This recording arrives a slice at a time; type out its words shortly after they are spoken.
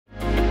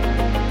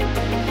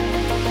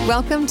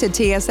Welcome to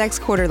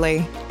TSX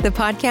Quarterly, the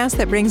podcast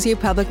that brings you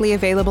publicly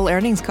available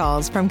earnings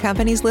calls from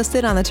companies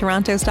listed on the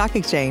Toronto Stock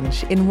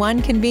Exchange in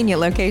one convenient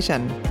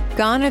location.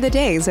 Gone are the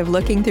days of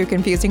looking through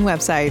confusing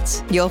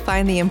websites. You'll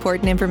find the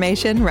important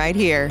information right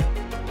here.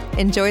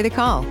 Enjoy the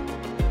call.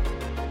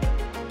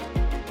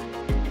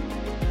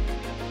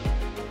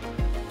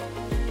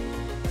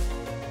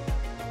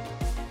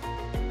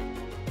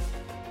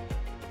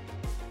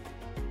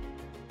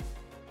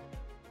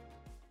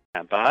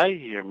 By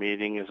your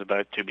meeting is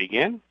about to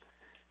begin.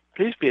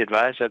 Please be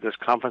advised that this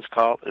conference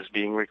call is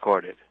being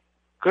recorded.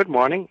 Good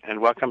morning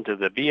and welcome to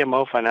the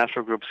BMO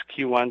Financial Group's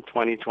Q1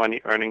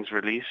 2020 earnings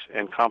release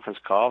and conference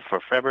call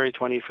for February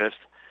 25th,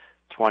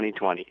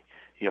 2020.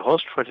 Your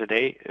host for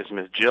today is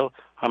Ms. Jill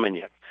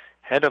Hominiuk,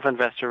 Head of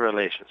Investor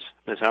Relations.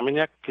 Ms.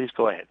 Hominiuk, please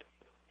go ahead.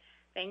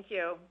 Thank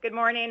you. Good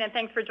morning and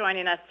thanks for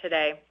joining us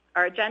today.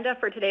 Our agenda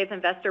for today's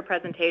investor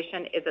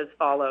presentation is as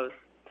follows.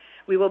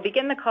 We will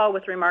begin the call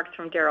with remarks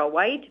from Darryl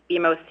White,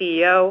 BMO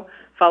CEO,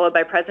 followed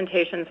by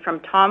presentations from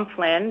Tom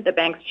Flynn, the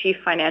bank's Chief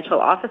Financial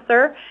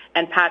Officer,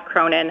 and Pat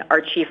Cronin,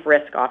 our Chief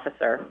Risk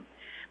Officer.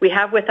 We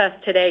have with us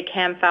today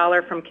Cam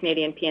Fowler from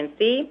Canadian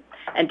P&C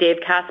and Dave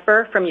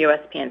Casper from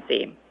US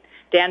P&C.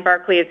 Dan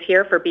Barclay is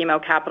here for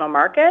BMO Capital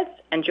Markets,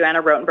 and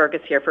Joanna Rotenberg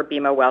is here for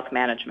BMO Wealth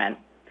Management.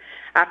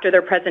 After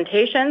their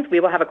presentations, we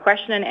will have a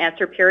question and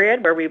answer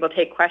period where we will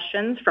take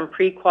questions from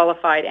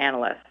pre-qualified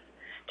analysts.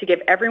 To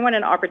give everyone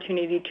an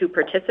opportunity to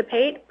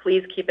participate,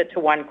 please keep it to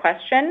one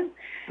question.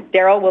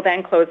 Darryl will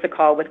then close the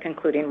call with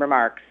concluding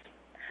remarks.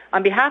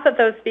 On behalf of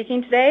those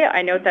speaking today,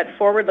 I note that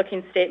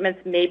forward-looking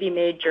statements may be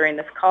made during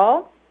this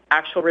call.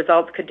 Actual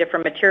results could differ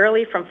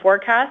materially from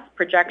forecasts,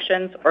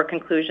 projections, or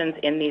conclusions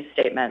in these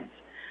statements.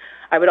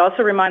 I would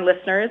also remind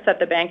listeners that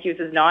the bank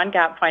uses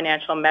non-GAAP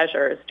financial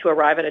measures to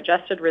arrive at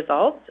adjusted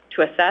results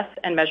to assess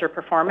and measure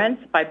performance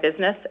by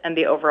business and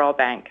the overall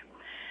bank.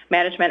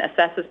 Management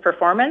assesses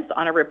performance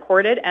on a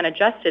reported and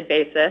adjusted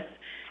basis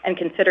and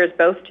considers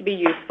both to be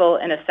useful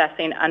in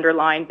assessing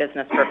underlying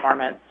business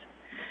performance.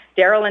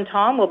 Darryl and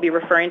Tom will be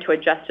referring to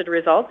adjusted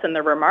results in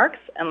their remarks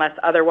unless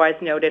otherwise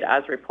noted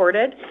as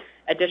reported.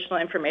 Additional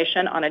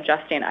information on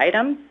adjusting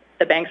items,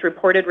 the bank's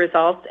reported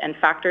results, and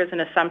factors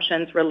and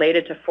assumptions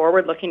related to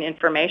forward-looking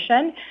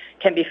information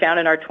can be found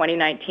in our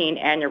 2019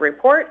 annual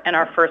report and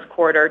our first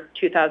quarter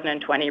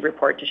 2020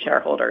 report to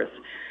shareholders.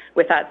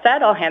 With that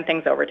said, I'll hand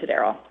things over to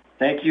Darryl.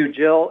 Thank you,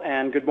 Jill,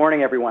 and good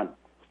morning, everyone.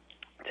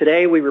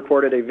 Today, we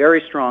reported a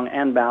very strong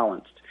and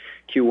balanced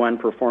Q1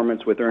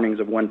 performance with earnings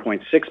of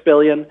 $1.6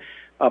 billion,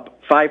 up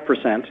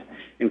 5%,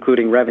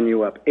 including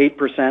revenue up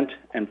 8%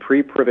 and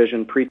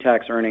pre-provision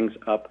pre-tax earnings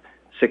up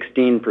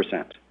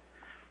 16%.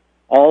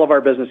 All of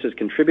our businesses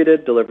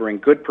contributed, delivering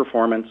good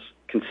performance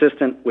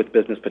consistent with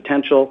business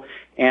potential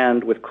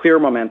and with clear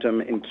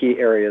momentum in key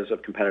areas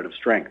of competitive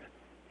strength.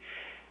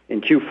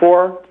 In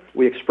Q4,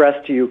 we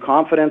expressed to you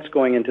confidence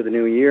going into the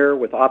new year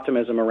with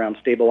optimism around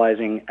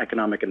stabilizing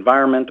economic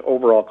environment,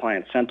 overall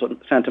client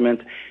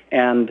sentiment,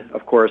 and,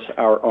 of course,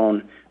 our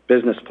own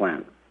business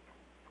plan.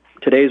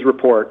 Today's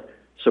report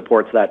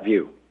supports that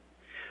view.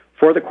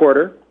 For the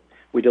quarter,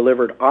 we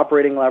delivered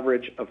operating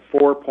leverage of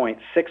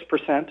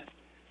 4.6%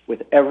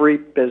 with every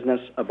business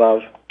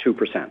above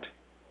 2%.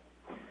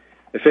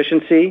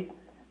 Efficiency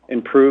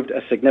improved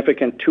a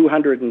significant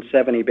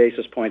 270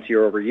 basis points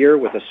year over year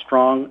with a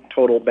strong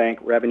total bank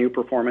revenue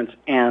performance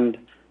and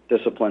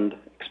disciplined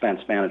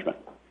expense management.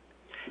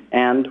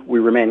 And we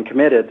remain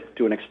committed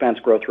to an expense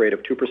growth rate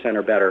of 2%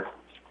 or better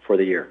for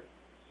the year.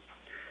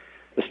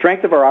 The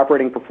strength of our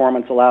operating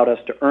performance allowed us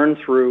to earn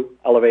through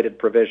elevated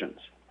provisions.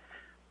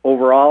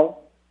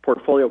 Overall,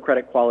 portfolio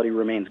credit quality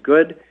remains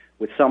good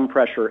with some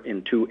pressure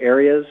in two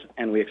areas,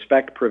 and we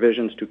expect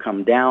provisions to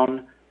come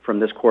down from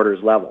this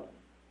quarter's level.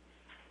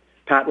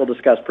 Pat will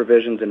discuss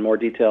provisions in more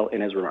detail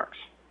in his remarks.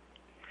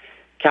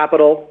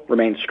 Capital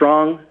remains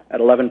strong at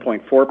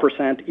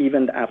 11.4%,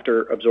 even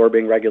after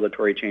absorbing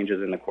regulatory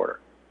changes in the quarter.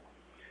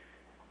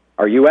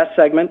 Our U.S.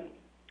 segment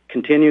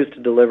continues to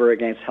deliver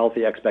against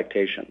healthy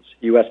expectations.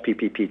 U.S.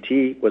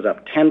 PPPT was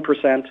up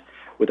 10%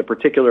 with a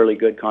particularly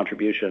good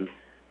contribution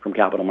from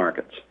capital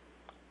markets.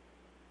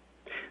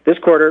 This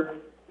quarter,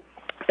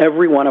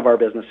 every one of our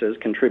businesses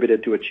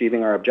contributed to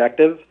achieving our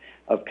objective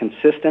of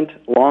consistent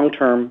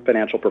long-term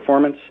financial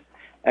performance,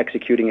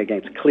 executing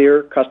against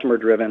clear,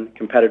 customer-driven,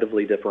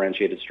 competitively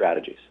differentiated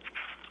strategies.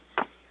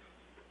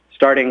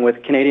 Starting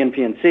with Canadian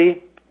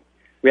P&C,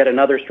 we had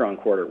another strong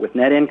quarter with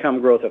net income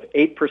growth of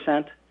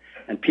 8%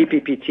 and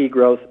PPPT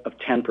growth of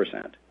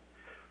 10%.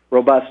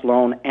 Robust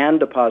loan and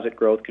deposit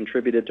growth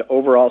contributed to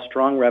overall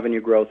strong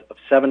revenue growth of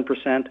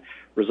 7%,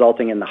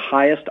 resulting in the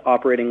highest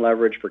operating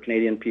leverage for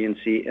Canadian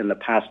P&C in the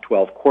past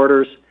 12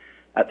 quarters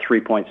at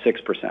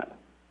 3.6%.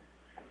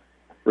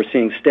 We're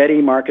seeing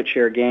steady market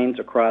share gains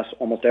across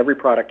almost every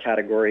product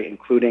category,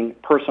 including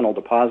personal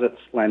deposits,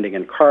 lending,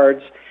 and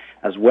cards,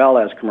 as well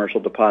as commercial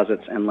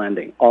deposits and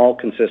lending, all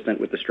consistent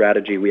with the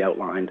strategy we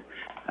outlined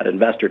at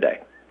Investor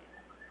Day.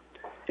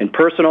 In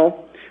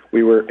personal,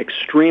 We were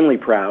extremely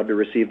proud to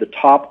receive the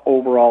top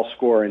overall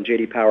score in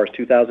J.D. Power's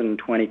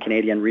 2020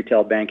 Canadian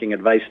Retail Banking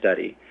Advice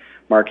Study,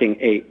 marking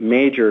a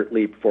major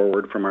leap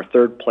forward from our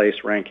third-place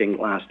ranking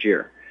last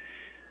year.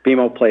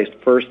 BMO placed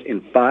first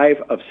in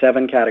 5 of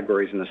 7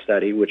 categories in the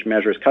study, which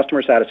measures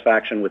customer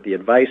satisfaction with the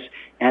advice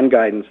and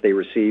guidance they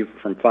receive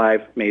from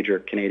 5 major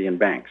Canadian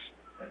banks.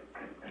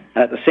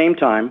 And at the same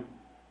time,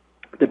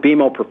 the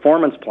BMO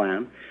Performance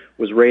Plan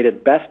was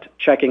rated Best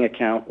Checking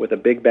Account with a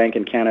Big Bank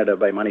in Canada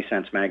by Money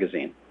Sense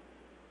magazine.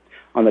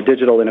 On the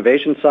digital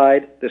innovation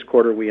side, this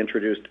quarter we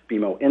introduced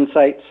BMO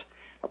Insights,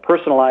 a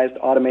personalized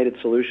automated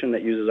solution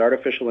that uses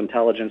artificial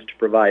intelligence to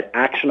provide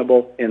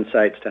actionable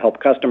insights to help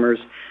customers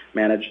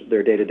manage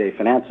their day-to-day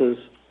finances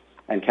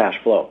and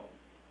cash flow.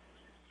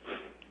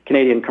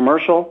 Canadian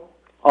Commercial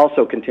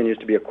also continues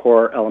to be a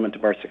core element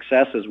of our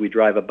success as we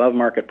drive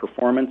above-market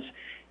performance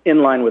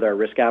in line with our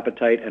risk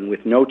appetite and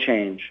with no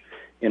change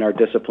in our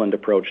disciplined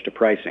approach to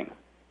pricing.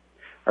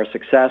 Our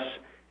success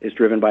is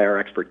driven by our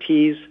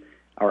expertise,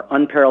 our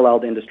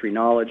unparalleled industry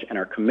knowledge, and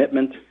our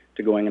commitment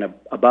to going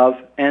above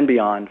and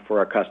beyond for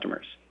our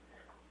customers.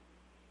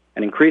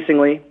 And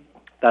increasingly,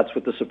 that's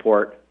with the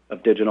support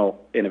of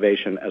digital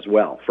innovation as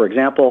well. For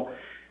example,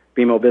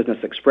 BMO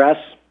Business Express,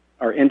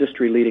 our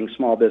industry-leading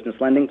small business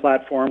lending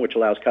platform, which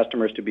allows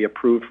customers to be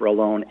approved for a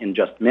loan in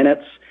just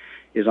minutes,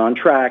 is on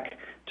track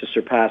to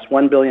surpass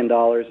 $1 billion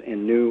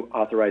in new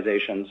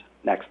authorizations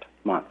next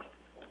month.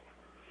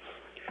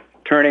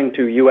 Turning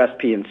to U.S.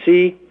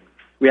 P&C,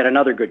 we had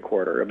another good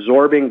quarter,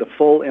 absorbing the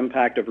full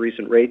impact of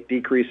recent rate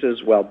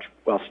decreases while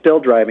still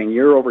driving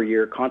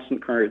year-over-year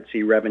constant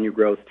currency revenue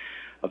growth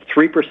of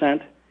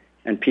 3%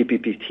 and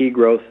PPPT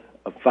growth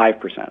of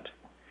 5%.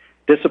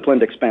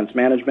 Disciplined expense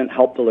management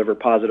helped deliver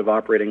positive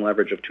operating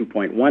leverage of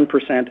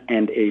 2.1%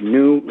 and a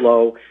new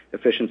low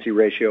efficiency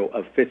ratio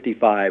of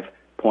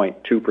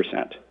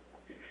 55.2%.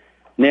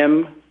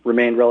 NIM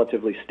remained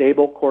relatively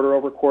stable quarter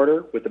over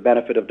quarter with the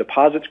benefit of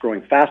deposits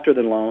growing faster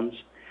than loans,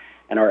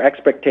 and our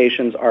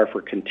expectations are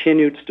for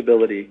continued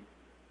stability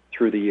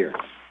through the year.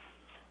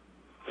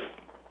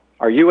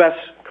 Our U.S.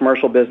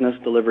 commercial business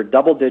delivered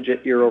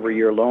double-digit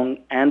year-over-year loan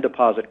and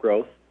deposit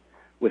growth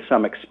with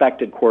some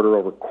expected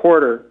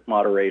quarter-over-quarter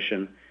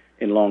moderation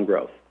in loan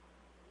growth.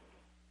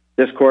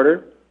 This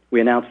quarter, we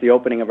announced the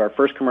opening of our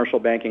first commercial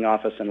banking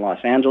office in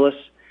Los Angeles,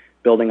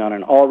 building on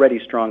an already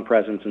strong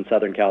presence in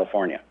Southern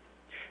California.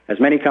 As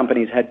many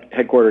companies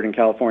headquartered in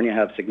California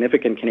have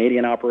significant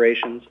Canadian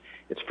operations,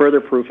 it's further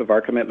proof of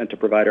our commitment to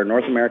provide our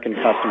North American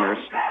customers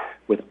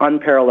with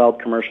unparalleled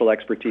commercial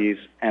expertise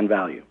and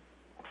value.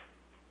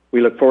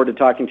 We look forward to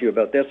talking to you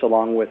about this,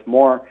 along with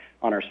more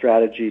on our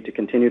strategy to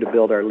continue to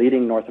build our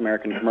leading North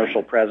American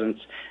commercial presence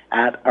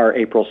at our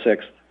April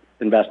 6th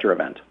investor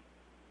event.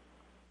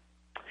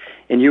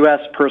 In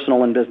U.S.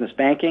 personal and business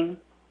banking,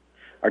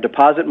 our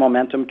deposit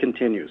momentum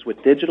continues, with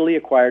digitally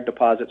acquired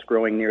deposits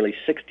growing nearly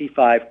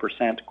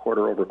 65%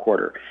 quarter over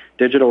quarter.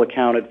 Digital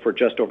accounted for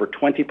just over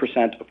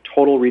 20% of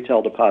total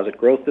retail deposit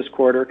growth this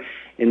quarter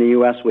in the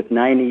U.S., with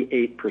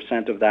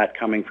 98% of that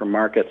coming from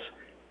markets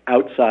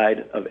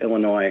outside of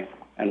Illinois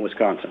and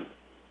Wisconsin.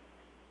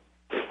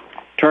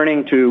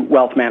 Turning to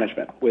wealth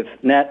management, with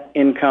net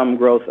income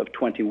growth of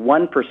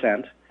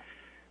 21%,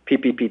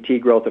 PPPT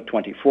growth of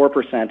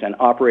 24%, and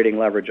operating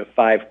leverage of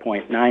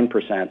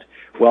 5.9%,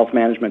 wealth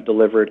management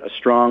delivered a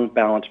strong,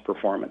 balanced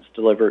performance,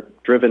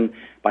 driven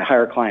by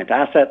higher client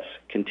assets,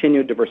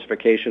 continued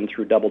diversification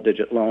through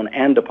double-digit loan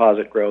and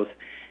deposit growth,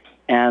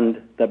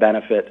 and the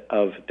benefit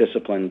of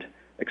disciplined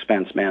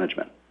expense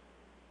management.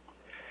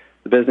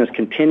 The business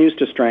continues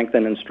to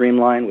strengthen and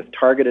streamline with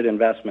targeted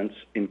investments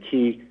in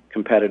key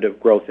competitive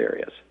growth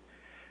areas.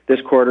 This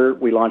quarter,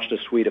 we launched a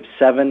suite of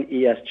 7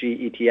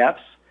 ESG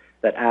ETFs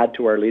that add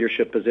to our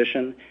leadership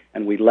position,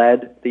 and we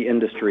led the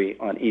industry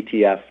on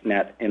ETF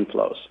net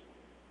inflows.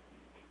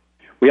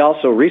 We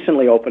also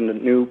recently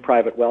opened new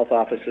private wealth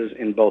offices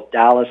in both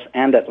Dallas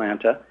and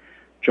Atlanta,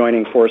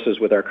 joining forces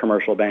with our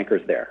commercial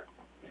bankers there.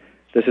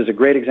 This is a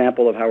great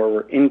example of how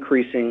we're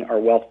increasing our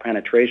wealth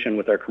penetration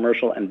with our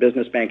commercial and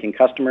business banking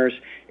customers,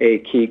 a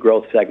key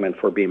growth segment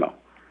for BMO.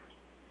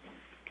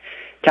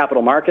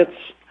 Capital markets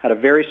had a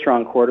very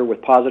strong quarter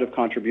with positive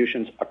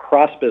contributions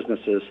across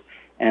businesses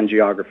and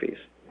geographies.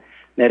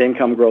 Net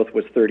income growth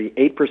was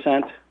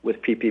 38%,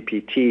 with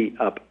PPPT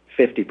up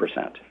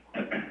 50%.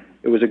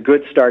 It was a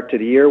good start to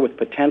the year with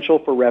potential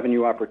for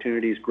revenue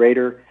opportunities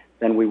greater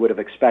than we would have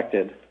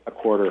expected a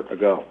quarter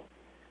ago.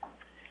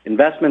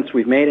 Investments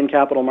we've made in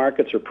capital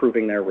markets are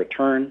proving their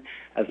return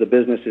as the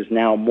business is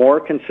now more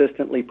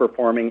consistently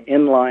performing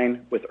in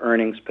line with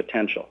earnings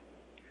potential.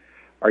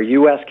 Our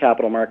U.S.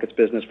 capital markets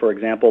business, for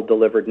example,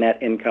 delivered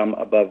net income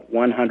above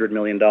 $100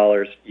 million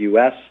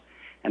U.S.,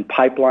 and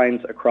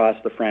pipelines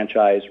across the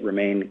franchise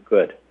remain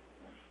good.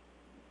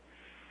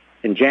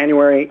 In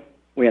January,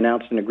 we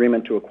announced an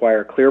agreement to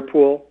acquire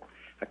Clearpool,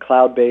 a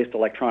cloud-based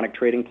electronic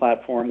trading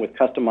platform with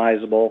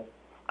customizable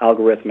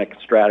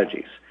algorithmic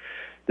strategies.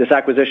 This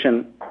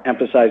acquisition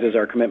emphasizes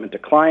our commitment to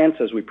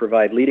clients as we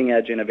provide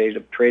leading-edge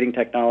innovative trading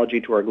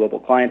technology to our global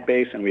client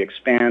base, and we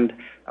expand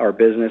our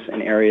business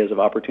in areas of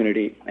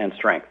opportunity and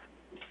strength.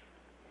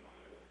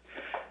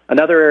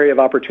 Another area of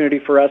opportunity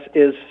for us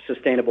is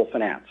sustainable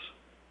finance.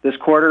 This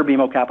quarter,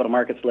 BMO Capital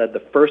Markets led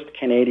the first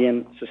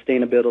Canadian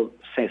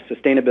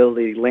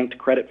sustainability-linked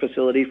credit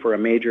facility for a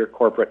major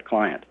corporate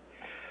client.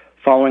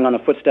 Following on the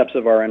footsteps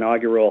of our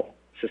inaugural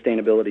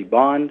sustainability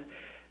bond,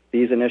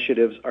 these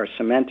initiatives are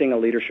cementing a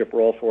leadership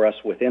role for us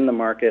within the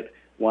market,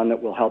 one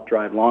that will help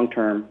drive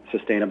long-term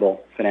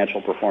sustainable financial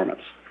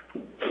performance.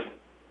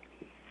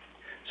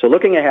 So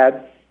looking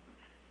ahead,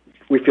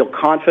 we feel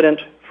confident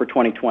for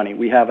 2020.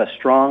 We have a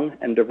strong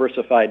and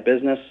diversified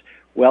business,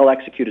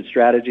 well-executed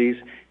strategies,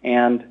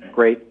 and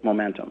great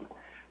momentum.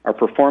 Our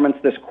performance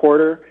this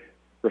quarter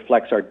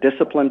reflects our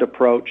disciplined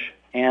approach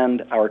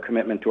and our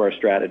commitment to our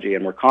strategy,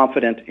 and we're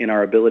confident in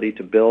our ability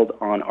to build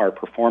on our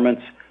performance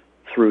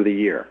through the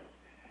year.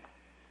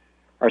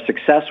 Our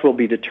success will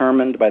be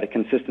determined by the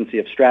consistency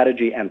of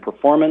strategy and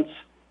performance,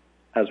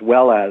 as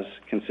well as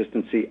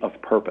consistency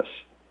of purpose.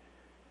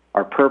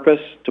 Our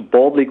purpose to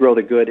boldly grow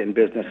the good in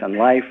business and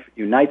life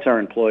unites our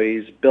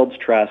employees, builds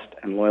trust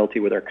and loyalty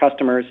with our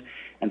customers,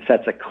 and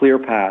sets a clear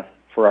path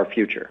for our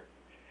future.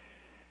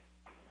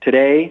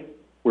 Today,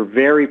 we're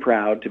very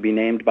proud to be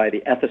named by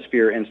the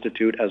Ethisphere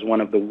Institute as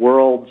one of the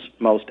world's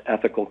most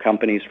ethical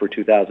companies for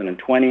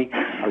 2020,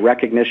 a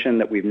recognition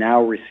that we've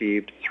now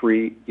received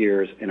 3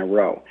 years in a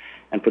row.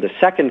 And for the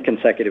second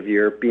consecutive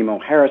year,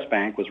 BMO Harris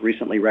Bank was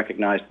recently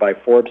recognized by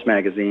Forbes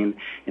magazine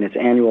in its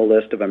annual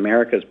list of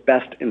America's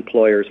best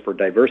employers for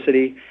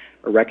diversity,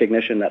 a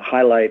recognition that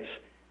highlights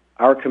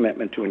our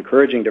commitment to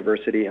encouraging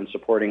diversity and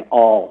supporting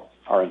all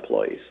our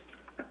employees.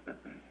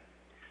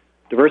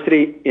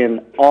 Diversity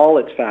in all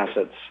its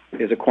facets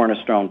is a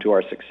cornerstone to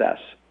our success.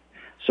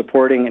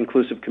 Supporting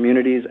inclusive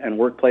communities and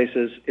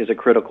workplaces is a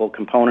critical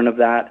component of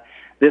that.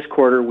 This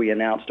quarter, we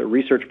announced a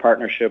research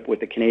partnership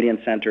with the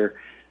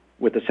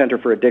Centre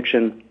for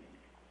Addiction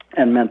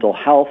and Mental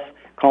Health,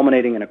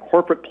 culminating in a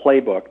corporate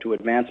playbook to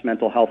advance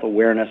mental health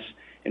awareness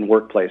in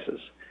workplaces.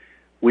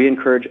 We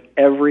encourage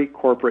every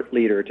corporate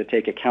leader to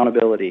take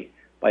accountability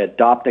by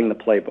adopting the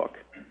playbook,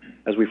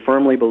 as we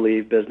firmly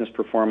believe business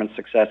performance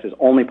success is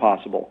only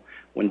possible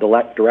when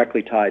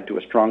directly tied to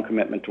a strong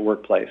commitment to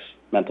workplace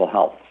mental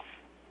health.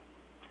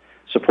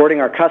 Supporting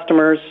our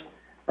customers,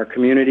 our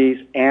communities,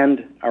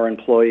 and our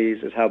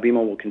employees is how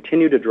BMO will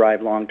continue to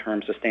drive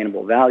long-term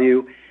sustainable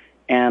value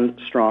and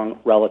strong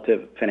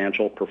relative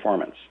financial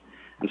performance.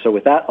 And so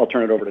with that, I'll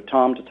turn it over to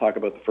Tom to talk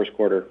about the first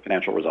quarter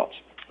financial results.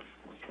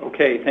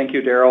 Okay, thank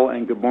you, Darryl,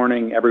 and good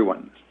morning,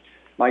 everyone.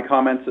 My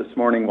comments this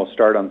morning will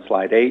start on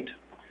slide 8.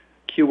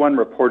 Q1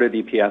 reported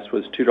EPS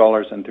was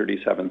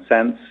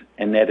 $2.37,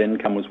 and net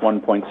income was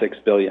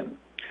 $1.6 billion.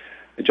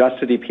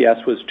 Adjusted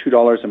EPS was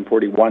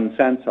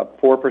 $2.41, up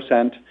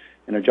 4%,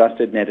 and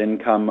adjusted net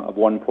income of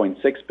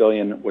 $1.6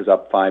 billion was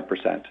up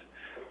 5%.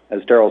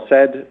 As Darryl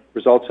said,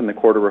 results in the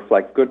quarter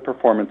reflect good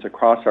performance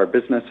across our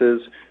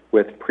businesses,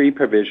 with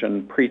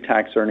pre-provision,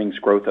 pre-tax earnings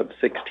growth of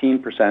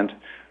 16%,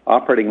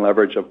 operating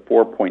leverage of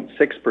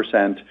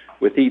 4.6%,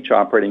 with each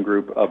operating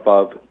group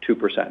above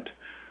 2%.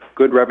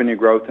 Good revenue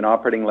growth and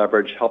operating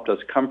leverage helped us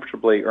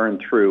comfortably earn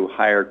through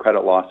higher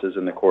credit losses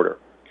in the quarter.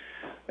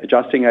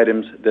 Adjusting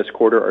items this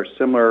quarter are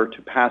similar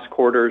to past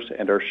quarters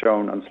and are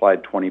shown on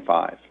slide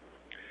 25.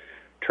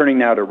 Turning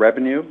now to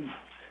revenue.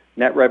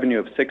 Net revenue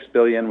of $6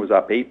 billion was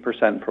up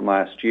 8% from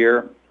last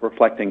year,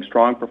 reflecting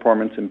strong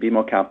performance in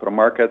BMO Capital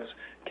Markets,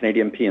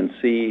 Canadian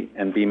P&C,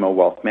 and BMO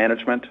Wealth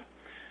Management.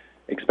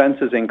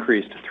 Expenses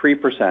increased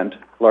 3%,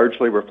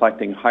 largely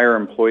reflecting higher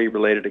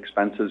employee-related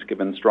expenses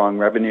given strong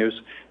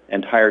revenues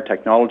and higher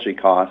technology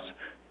costs,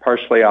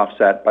 partially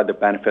offset by the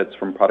benefits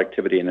from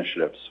productivity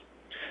initiatives.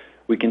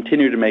 We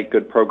continue to make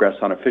good progress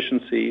on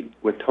efficiency,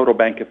 with total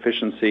bank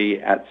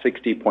efficiency at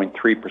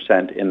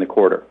 60.3% in the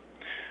quarter.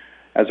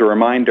 As a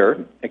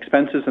reminder,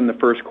 expenses in the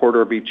first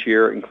quarter of each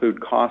year include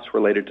costs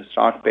related to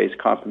stock-based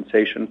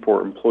compensation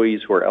for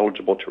employees who are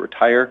eligible to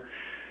retire.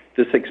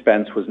 This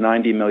expense was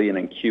 $90 million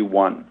in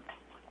Q1.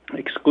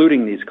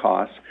 Excluding these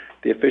costs,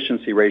 the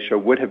efficiency ratio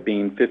would have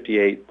been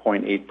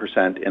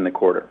 58.8% in the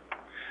quarter.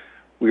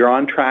 We are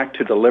on track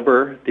to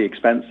deliver the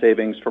expense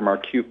savings from our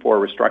Q4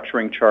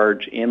 restructuring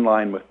charge in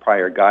line with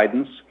prior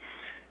guidance.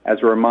 As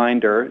a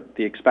reminder,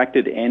 the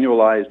expected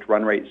annualized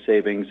run rate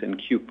savings in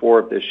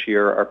Q4 of this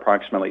year are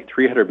approximately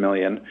 $300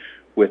 million,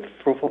 with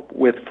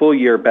full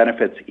year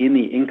benefits in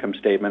the income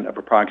statement of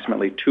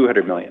approximately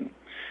 $200 million.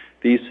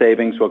 These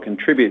savings will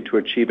contribute to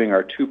achieving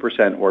our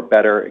 2% or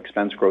better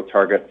expense growth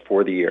target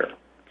for the year.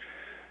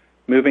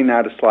 Moving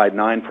now to slide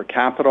 9 for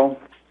capital.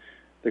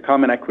 The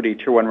Common Equity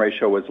Tier 1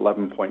 ratio was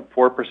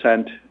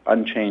 11.4%,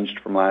 unchanged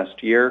from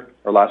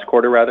last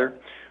quarter,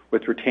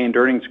 with retained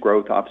earnings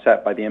growth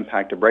offset by the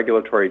impact of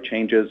regulatory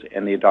changes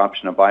and the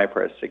adoption of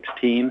IFRS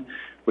 16,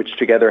 which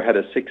together had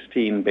a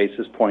 16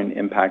 basis point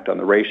impact on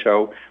the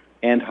ratio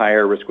and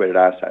higher risk-weighted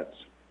assets.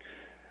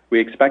 We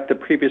expect the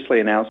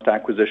previously announced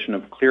acquisition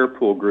of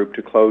Clearpool Group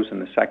to close in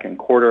the second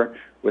quarter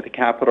with a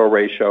capital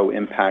ratio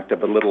impact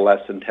of a little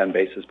less than 10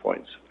 basis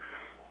points.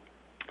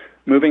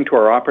 Moving to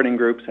our operating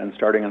groups and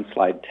starting on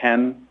slide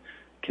 10,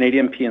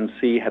 Canadian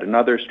P&C had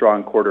another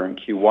strong quarter in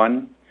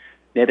Q1.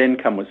 Net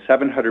income was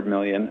 $700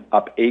 million,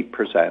 up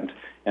 8%,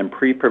 and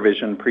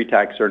pre-provision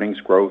pre-tax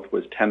earnings growth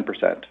was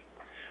 10%.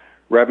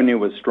 Revenue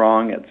was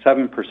strong at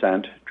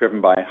 7%,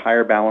 driven by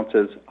higher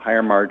balances,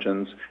 higher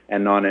margins,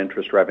 and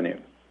non-interest revenue.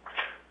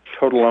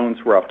 Total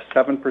loans were up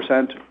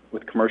 7%,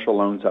 with commercial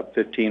loans up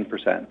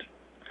 15%.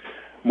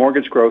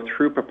 Mortgage growth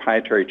through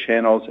proprietary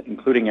channels,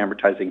 including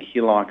amortizing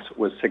HELOCs,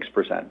 was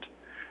 6%.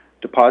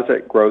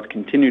 Deposit growth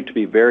continued to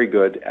be very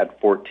good at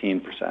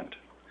 14%.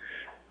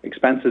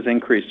 Expenses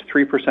increased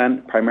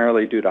 3%,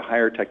 primarily due to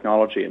higher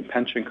technology and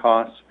pension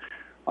costs.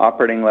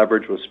 Operating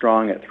leverage was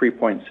strong at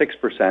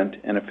 3.6%,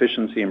 and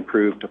efficiency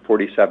improved to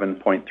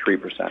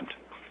 47.3%.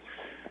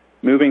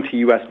 Moving to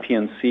U.S.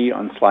 P&C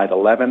on slide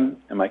 11,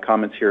 and my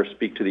comments here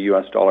speak to the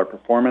U.S. dollar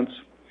performance.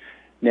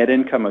 Net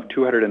income of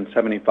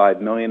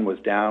 $275 million was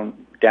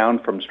down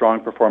from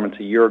strong performance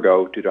a year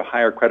ago due to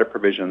higher credit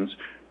provisions,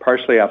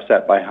 partially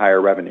offset by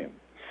higher revenue.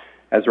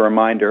 As a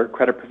reminder,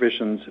 credit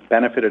provisions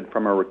benefited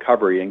from a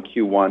recovery in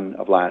Q1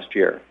 of last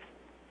year.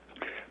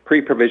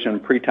 Pre-provision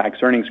pre-tax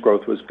earnings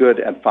growth was good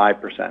at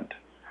 5%.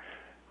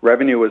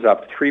 Revenue was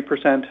up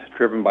 3%,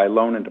 driven by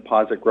loan and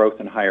deposit growth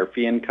and higher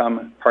fee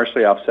income,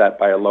 partially offset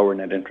by a lower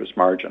net interest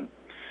margin.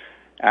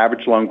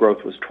 Average loan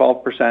growth was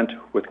 12%,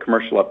 with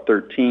commercial up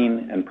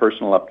 13% and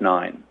personal up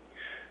 9%.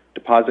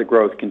 Deposit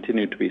growth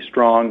continued to be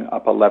strong,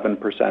 up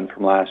 11%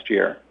 from last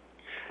year.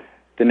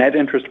 The net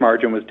interest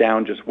margin was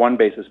down just 1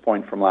 basis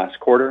point from last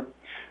quarter.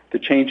 The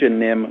change in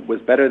NIM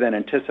was better than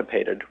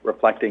anticipated,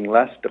 reflecting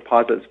less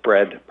deposit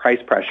spread,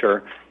 price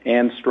pressure,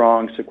 and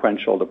strong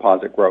sequential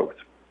deposit growth.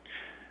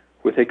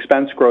 With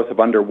expense growth of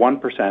under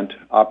 1%,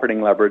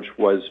 operating leverage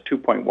was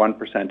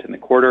 2.1% in the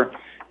quarter,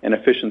 and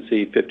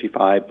efficiency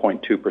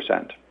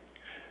 55.2%.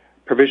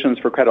 Provisions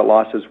for credit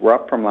losses were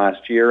up from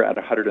last year at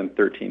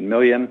 $113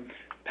 million.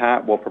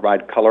 Pat will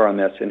provide color on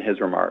this in his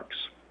remarks.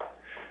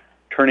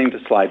 Turning to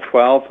slide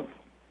 12,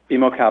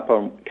 BMO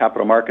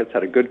Capital Markets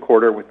had a good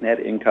quarter with net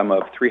income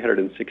of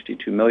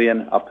 $362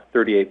 million, up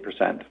 38%.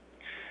 The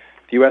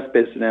U.S.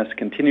 business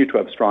continued to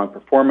have strong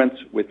performance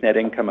with net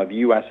income of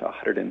US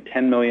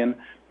 $110 million,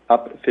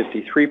 up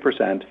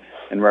 53%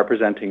 and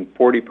representing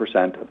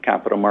 40% of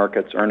capital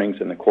markets earnings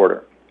in the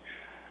quarter.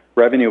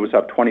 Revenue was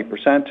up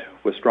 20%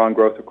 with strong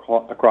growth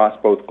across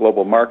both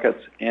global markets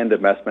and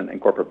investment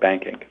and corporate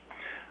banking.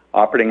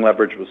 Operating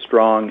leverage was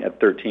strong at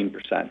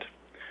 13%.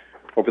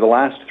 Over the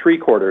last 3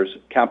 quarters,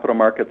 capital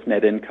markets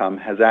net income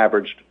has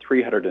averaged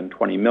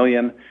 $320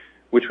 million,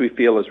 which we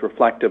feel is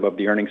reflective of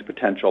the earnings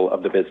potential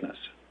of the business.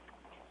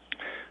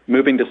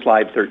 Moving to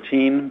slide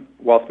 13,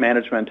 Wealth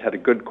Management had a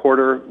good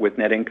quarter with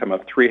net income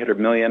of $300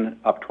 million,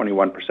 up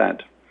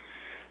 21%.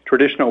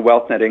 Traditional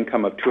wealth net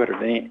income of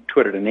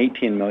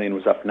 $218 million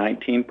was up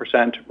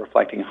 19%,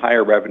 reflecting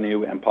higher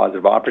revenue and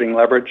positive operating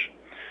leverage.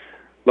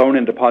 Loan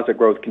and deposit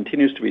growth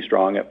continues to be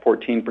strong at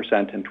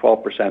 14% and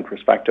 12%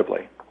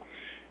 respectively.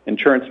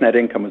 Insurance net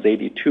income was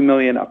 $82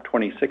 million, up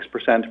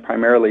 26%,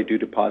 primarily due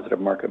to positive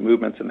market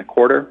movements in the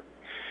quarter.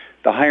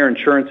 The higher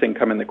insurance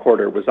income in the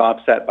quarter was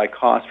offset by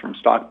costs from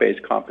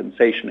stock-based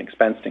compensation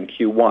expensed in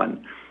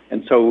Q1,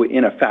 and so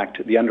in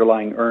effect, the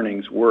underlying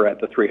earnings were at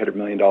the $300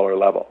 million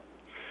level.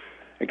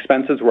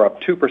 Expenses were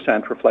up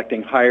 2%,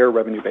 reflecting higher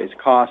revenue-based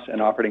costs,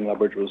 and operating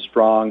leverage was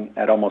strong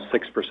at almost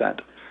 6%.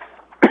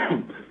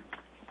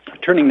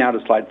 Turning now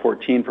to slide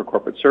 14 for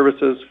corporate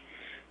services.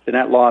 The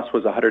net loss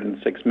was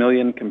 $106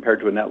 million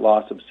compared to a net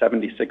loss of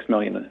 $76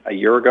 million a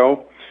year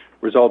ago.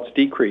 Results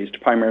decreased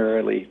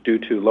primarily due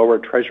to lower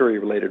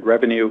treasury-related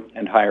revenue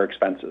and higher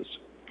expenses.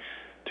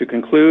 To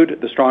conclude,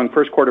 the strong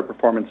first quarter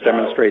performance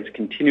demonstrates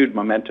continued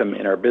momentum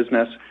in our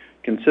business,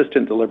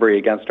 consistent delivery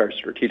against our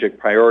strategic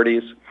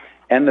priorities,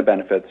 and the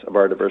benefits of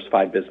our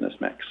diversified business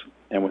mix.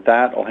 And with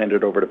that, I'll hand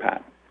it over to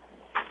Pat.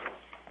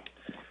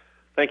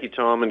 Thank you,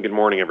 Tom, and good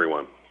morning,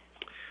 everyone.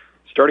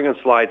 Starting on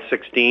slide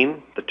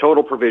 16, the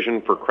total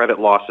provision for credit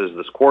losses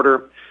this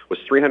quarter was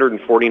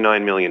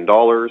 $349 million,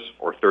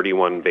 or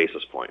 31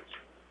 basis points.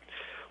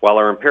 While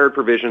our impaired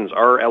provisions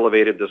are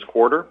elevated this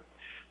quarter,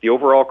 the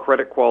overall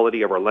credit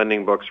quality of our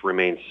lending books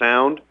remains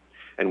sound,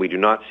 and we do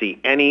not see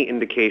any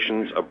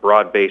indications of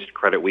broad-based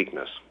credit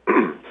weakness.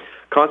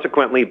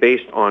 Consequently,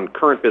 based on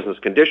current business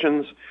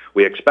conditions,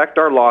 we expect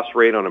our loss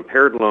rate on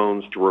impaired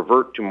loans to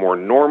revert to more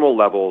normal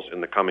levels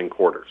in the coming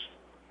quarters.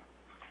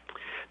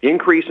 The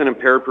increase in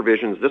impaired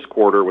provisions this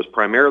quarter was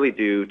primarily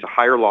due to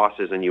higher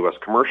losses in U.S.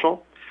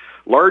 commercial,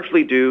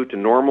 largely due to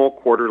normal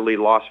quarterly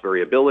loss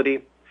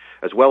variability,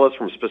 as well as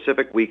from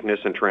specific weakness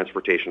in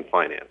transportation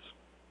finance.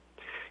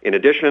 In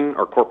addition,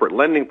 our corporate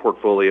lending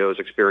portfolios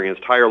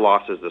experienced higher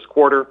losses this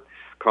quarter,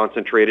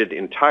 concentrated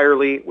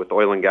entirely with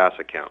oil and gas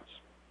accounts.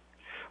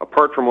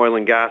 Apart from oil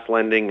and gas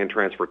lending and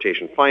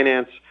transportation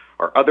finance,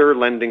 our other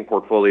lending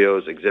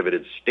portfolios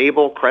exhibited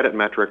stable credit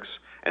metrics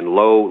and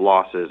low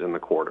losses in the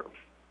quarter.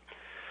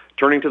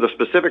 Turning to the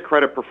specific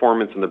credit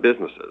performance in the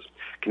businesses,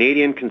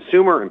 Canadian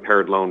consumer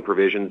impaired loan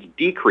provisions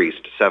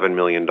decreased $7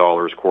 million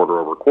quarter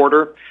over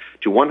quarter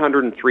to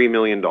 $103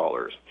 million,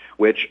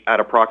 which at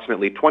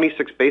approximately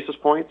 26 basis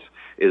points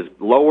is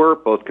lower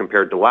both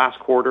compared to last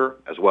quarter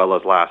as well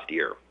as last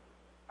year.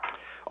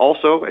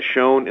 Also, as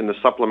shown in the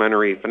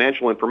supplementary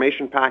financial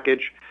information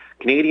package,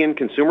 Canadian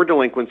consumer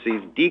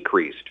delinquencies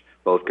decreased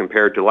both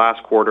compared to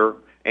last quarter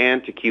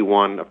and to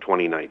Q1 of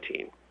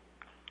 2019.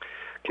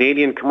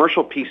 Canadian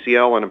commercial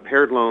PCL on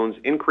impaired loans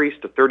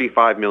increased to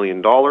 $35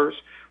 million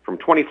from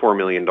 $24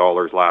 million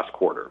last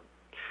quarter.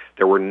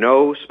 There were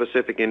no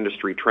specific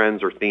industry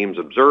trends or themes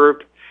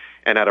observed,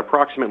 and at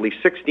approximately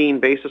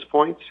 16 basis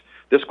points,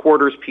 this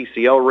quarter's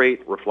PCL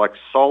rate reflects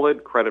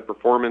solid credit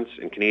performance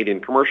in Canadian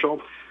commercial,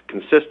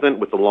 consistent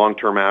with the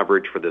long-term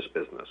average for this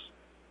business.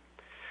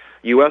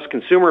 U.S.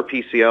 consumer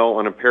PCL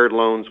on impaired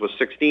loans was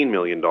 $16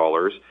 million,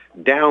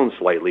 down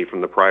slightly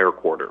from the prior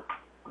quarter.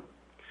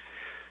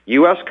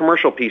 U.S.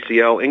 commercial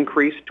PCL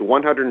increased to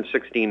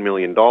 $116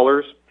 million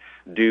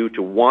due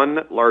to one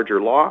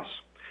larger loss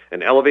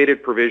and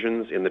elevated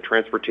provisions in the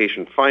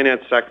transportation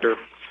finance sector,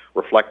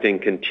 reflecting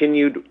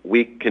continued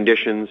weak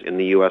conditions in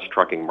the U.S.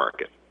 trucking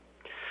market.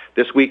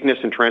 This weakness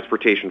in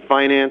transportation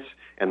finance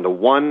and the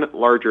one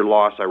larger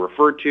loss I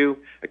referred to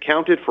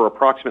accounted for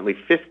approximately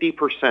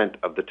 50%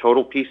 of the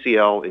total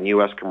PCL in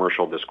U.S.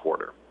 commercial this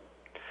quarter.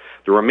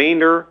 The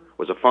remainder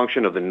was a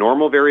function of the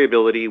normal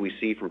variability we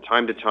see from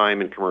time to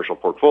time in commercial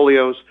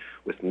portfolios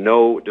with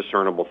no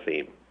discernible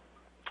theme.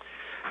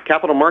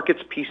 Capital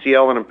markets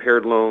PCL on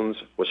impaired loans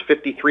was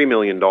 $53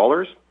 million.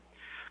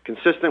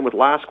 Consistent with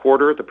last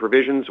quarter, the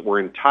provisions were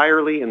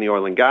entirely in the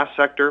oil and gas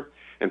sector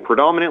and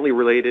predominantly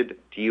related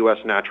to U.S.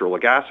 natural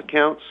gas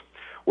accounts,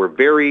 where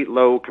very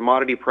low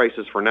commodity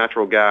prices for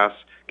natural gas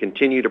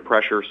continue to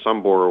pressure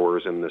some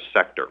borrowers in this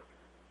sector.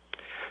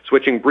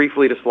 Switching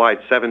briefly to slide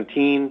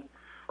 17,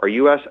 our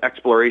U.S.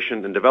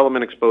 exploration and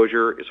development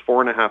exposure is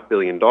 $4.5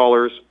 billion,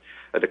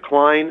 a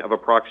decline of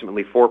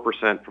approximately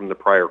 4% from the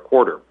prior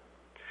quarter.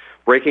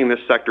 Breaking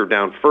this sector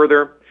down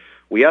further,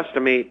 we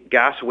estimate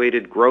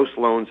gas-weighted gross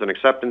loans and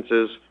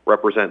acceptances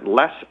represent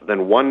less than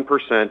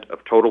 1%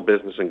 of total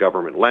business and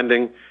government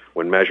lending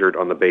when measured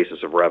on the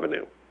basis of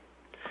revenue.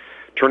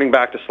 Turning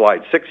back to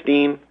slide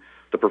 16,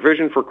 the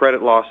provision for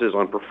credit losses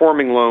on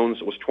performing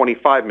loans was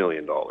 $25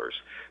 million,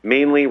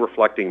 mainly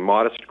reflecting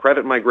modest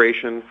credit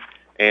migration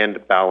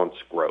and balance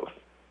growth.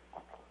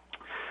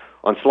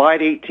 On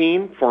slide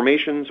 18,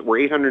 formations were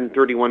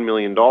 $831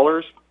 million,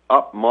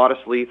 up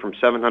modestly from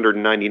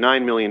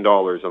 $799 million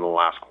in the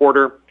last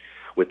quarter,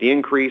 with the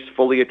increase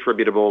fully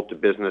attributable to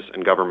business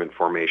and government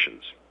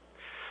formations.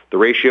 The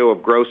ratio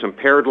of gross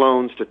impaired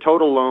loans to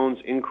total loans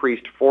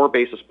increased 4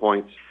 basis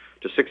points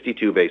to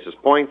 62 basis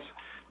points,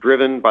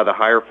 driven by the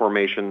higher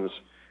formations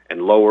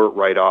and lower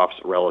write-offs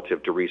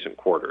relative to recent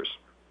quarters.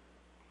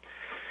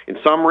 In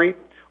summary,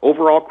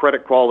 overall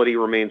credit quality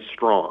remains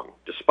strong,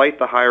 despite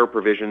the higher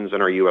provisions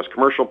in our U.S.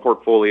 commercial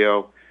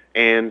portfolio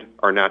and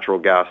our natural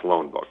gas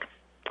loan book.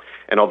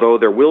 And although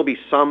there will be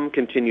some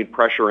continued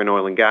pressure in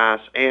oil and gas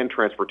and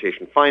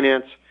transportation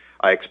finance,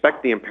 I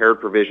expect the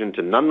impaired provision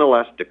to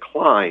nonetheless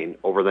decline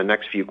over the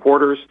next few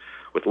quarters,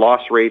 with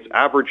loss rates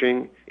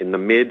averaging in the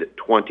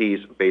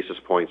mid-20s basis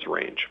points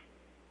range.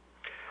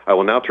 I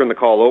will now turn the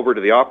call over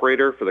to the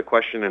operator for the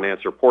question and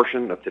answer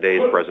portion of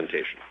today's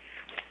presentation.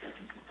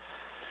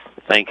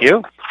 Thank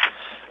you.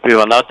 We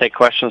will now take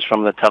questions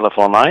from the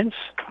telephone lines.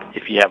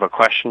 If you have a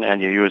question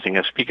and you're using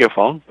a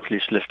speakerphone,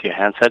 please lift your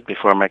handset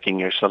before making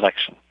your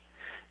selection.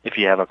 If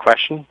you have a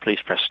question, please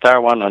press star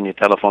 1 on your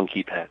telephone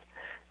keypad.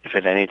 If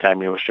at any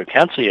time you wish to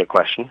cancel your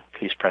question,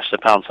 please press the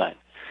pound sign.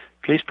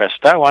 Please press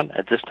star 1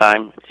 at this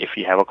time if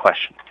you have a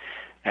question.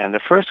 And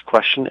the first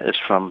question is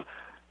from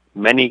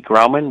Meny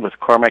Grauman with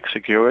Cormark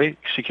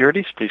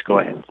Securities. Please go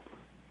ahead.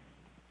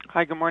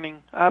 Hi, good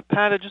morning.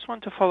 Pat, I just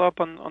wanted to follow up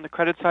on the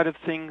credit side of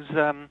things.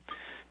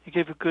 You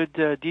gave a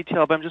good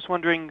detail, but I'm just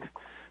wondering,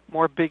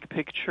 more big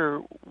picture,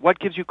 what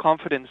gives you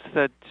confidence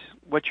that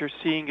what you're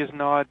seeing is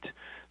not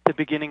the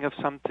beginning of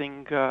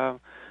something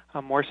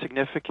more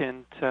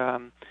significant?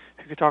 If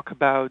you could talk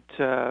about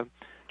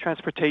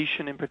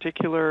transportation in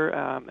particular,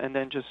 and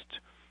then just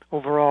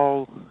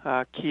overall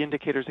key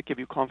indicators that give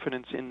you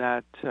confidence in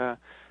that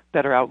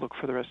better outlook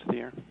for the rest of the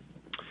year.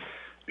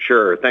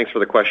 Sure. Thanks for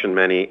the question,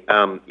 Meny.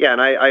 And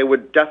I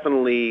would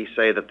definitely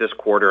say that this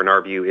quarter, in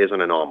our view, is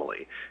an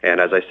anomaly. And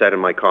as I said in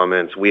my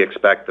comments, we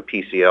expect the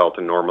PCL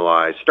to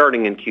normalize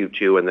starting in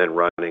Q2 and then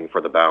running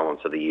for the balance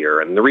of the year.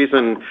 And the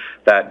reason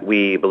that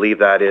we believe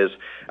that is,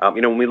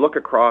 when we look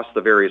across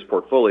the various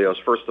portfolios,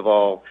 first of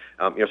all,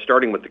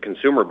 starting with the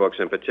consumer books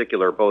in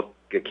particular, both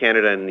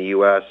Canada and the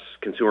U.S.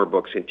 consumer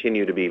books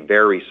continue to be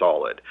very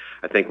solid.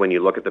 I think when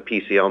you look at the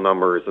PCL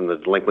numbers and the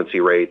delinquency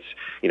rates,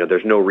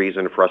 there's no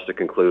reason for us to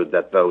conclude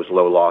that those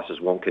low losses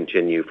won't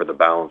continue for the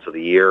balance of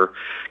the year.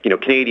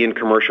 Canadian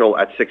commercial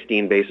at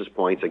 16 basis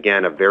points,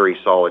 again, a very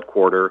solid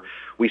quarter.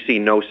 We see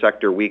no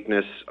sector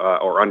weakness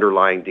or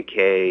underlying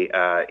decay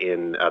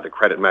in the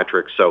credit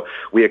metrics, so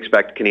we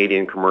expect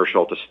Canadian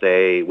commercial to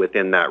stay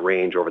within that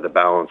range over the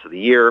balance of the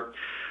year.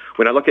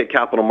 When I look at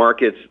capital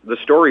markets, the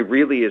story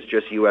really is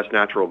just U.S.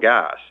 natural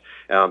gas.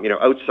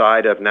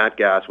 Outside of nat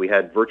gas, we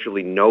had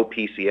virtually no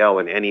PCL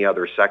in any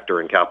other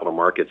sector in capital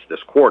markets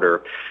this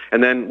quarter.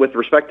 And then with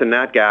respect to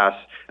nat gas,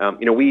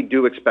 we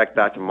do expect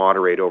that to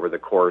moderate over the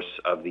course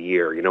of the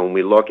year. When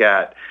we look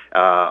at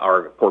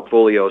our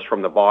portfolios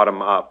from the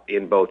bottom up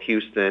in both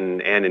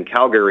Houston and in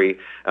Calgary,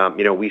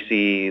 we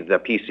see the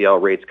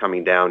PCL rates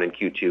coming down in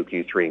Q2,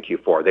 Q3, and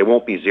Q4. They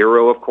won't be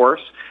zero, of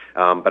course,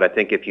 but I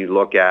think if you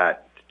look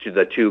at to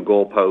the two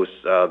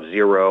goalposts of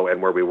 0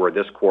 and where we were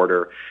this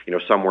quarter,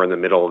 somewhere in the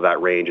middle of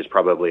that range is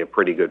probably a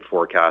pretty good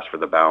forecast for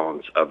the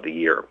balance of the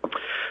year.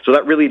 So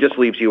that really just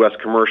leaves U.S.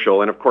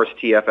 commercial. And of course,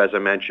 TF, as I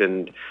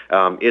mentioned,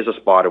 is a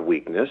spot of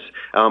weakness.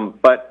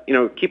 But,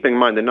 keeping in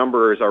mind the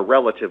numbers are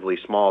relatively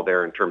small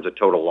there in terms of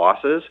total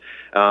losses,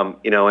 and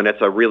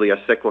it's really a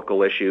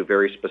cyclical issue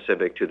very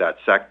specific to that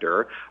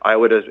sector. I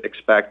would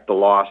expect the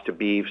loss to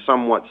be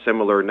somewhat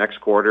similar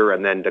next quarter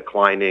and then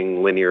declining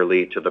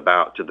linearly to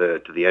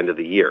the end of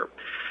the year.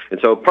 And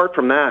so apart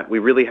from that, we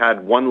really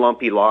had one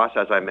lumpy loss,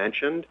 as I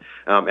mentioned,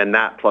 and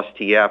that plus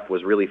TF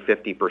was really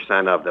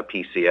 50% of the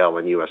PCL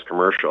in U.S.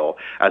 commercial.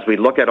 As we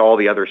look at all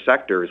the other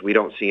sectors, we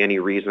don't see any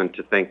reason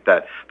to think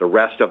that the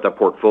rest of the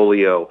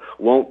portfolio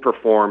won't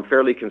perform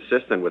fairly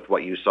consistent with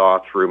what you saw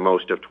through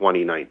most of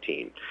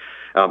 2019.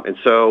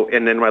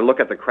 And then when I look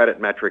at the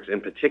credit metrics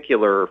in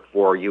particular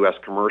for U.S.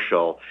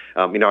 commercial,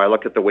 I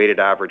look at the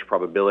weighted average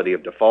probability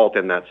of default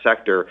in that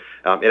sector.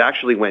 It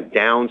actually went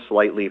down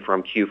slightly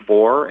from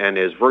Q4 and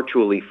is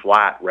virtually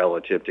flat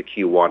relative to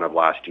Q1 of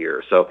last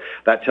year. So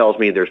that tells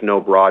me there's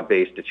no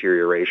broad-based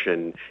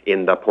deterioration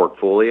in the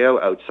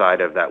portfolio outside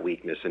of that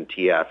weakness in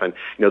TF. And,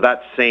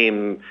 that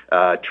same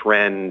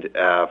trend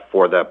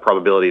for the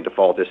probability of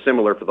default is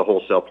similar for the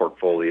wholesale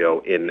portfolio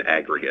in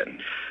aggregate.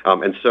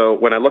 And so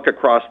when I look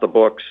across the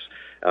books,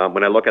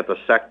 when I look at the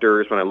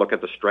sectors, when I look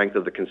at the strength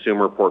of the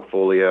consumer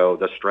portfolio,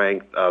 the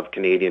strength of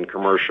Canadian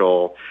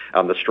commercial,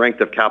 the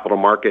strength of capital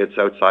markets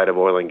outside of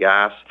oil and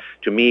gas,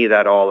 to me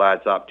that all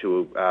adds up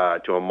to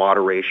a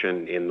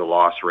moderation in the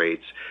loss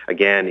rates,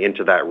 again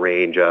into that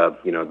range of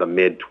the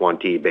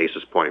mid-20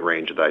 basis point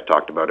range that I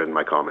talked about in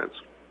my comments.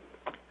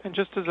 And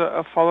just as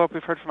a follow-up,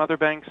 we've heard from other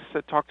banks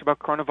that talked about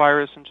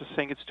coronavirus and just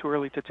saying it's too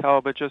early to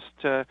tell, but just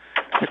to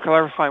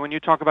clarify, when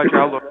you talk about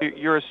your outlook,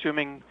 you're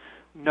assuming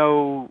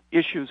no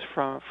issues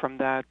from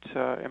that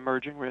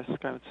emerging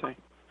risk, I would say.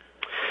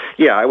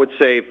 Yeah, I would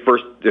say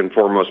first and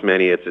foremost,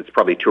 Manny, it's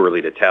probably too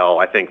early to tell.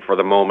 I think for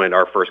the moment,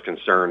 our first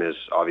concern is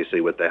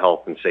obviously with the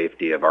health and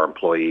safety of our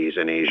employees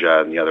in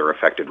Asia and the other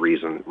affected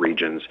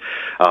regions.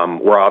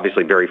 We're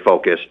obviously very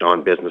focused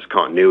on business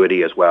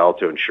continuity as well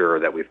to ensure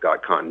that we've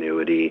got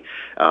continuity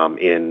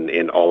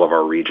in all of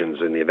our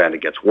regions in the event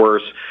it gets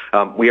worse.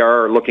 We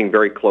are looking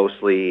very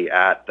closely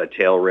at the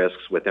tail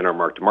risks within our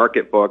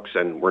mark-to-market books,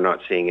 and we're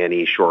not seeing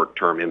any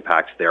short-term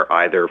impacts there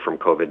either from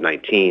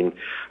COVID-19.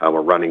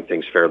 We're running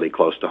things fairly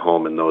close to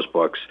home in those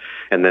books.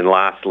 And then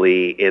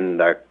lastly, in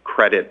the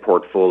credit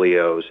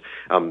portfolios,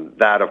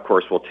 that of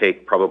course will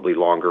take probably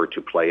longer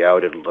to play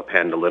out. It'll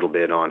depend a little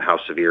bit on how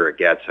severe it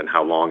gets and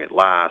how long it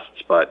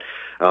lasts. But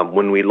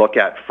when we look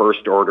at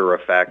first order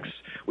effects,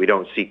 we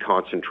don't see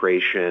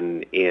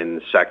concentration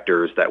in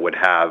sectors that would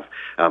have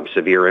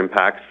severe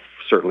impacts.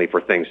 Certainly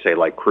for things, say,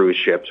 like cruise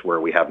ships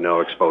where we have no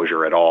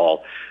exposure at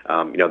all,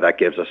 that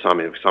gives us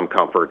some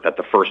comfort that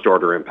the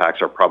first-order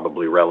impacts are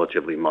probably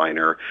relatively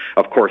minor.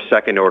 Of course,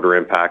 second-order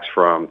impacts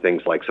from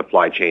things like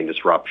supply chain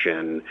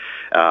disruption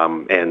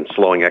and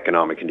slowing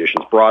economic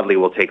conditions broadly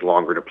will take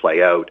longer to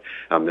play out.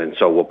 And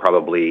so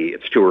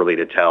it's too early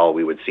to tell.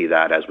 We would see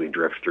that as we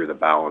drift through the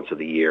balance of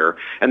the year.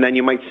 And then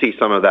you might see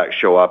some of that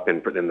show up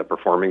in the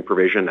performing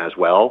provision as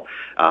well.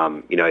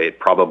 It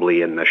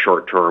probably in the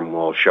short term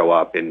will show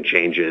up in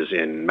changes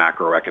in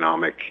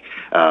macroeconomic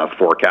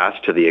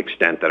forecasts to the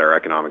extent that our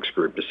economics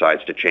group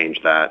decides to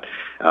change that.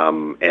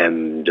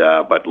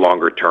 But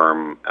longer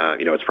term,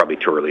 it's probably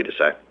too early to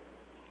say.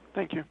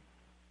 Thank you.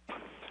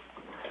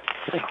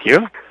 Thank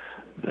you.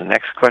 The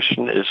next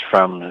question is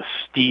from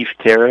Steve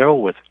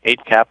Theriault with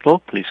 8 Capital.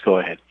 Please go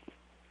ahead.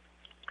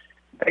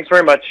 Thanks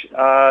very much.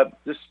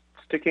 Just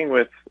sticking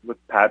with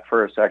Pat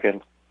for a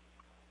second.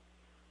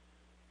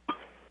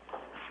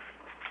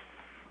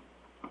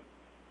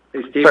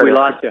 Hey, Steve, we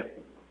lost you.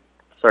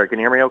 Sorry, can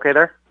you hear me okay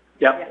there?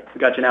 Yeah, we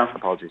got you now.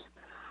 Apologies.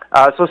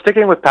 So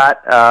sticking with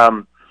Pat,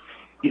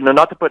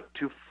 not to put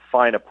too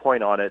fine a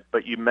point on it,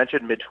 but you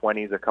mentioned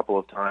mid-20s a couple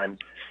of times.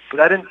 Was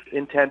that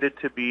intended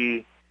to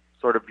be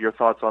sort of your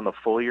thoughts on the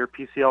full year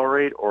PCL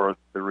rate or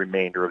the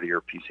remainder of the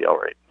year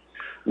PCL rate?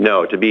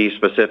 No, to be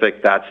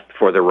specific, that's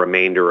for the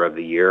remainder of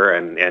the year,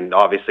 and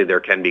obviously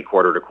there can be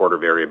quarter-to-quarter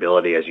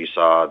variability, as you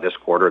saw this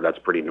quarter. That's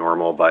pretty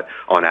normal, but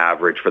on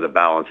average for the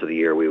balance of the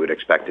year, we would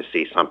expect to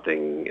see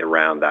something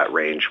around that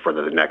range for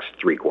the next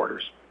 3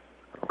 quarters.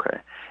 Okay.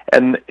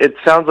 And it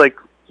sounds like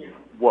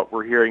what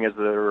we're hearing is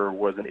there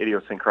was an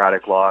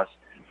idiosyncratic loss.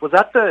 Was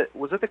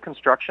it the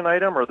construction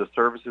item or the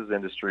services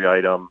industry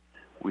item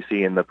we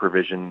see in the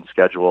provision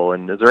schedule?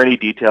 And is there any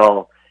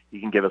detail you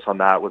can give us on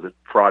that? Was it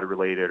fraud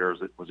related, or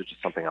was it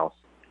just something else?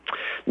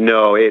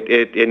 No,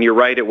 and you're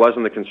right, it was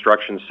in the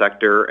construction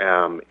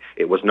sector.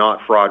 It was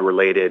not fraud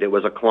related. It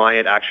was a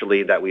client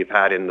actually that we've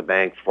had in the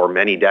bank for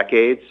many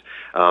decades,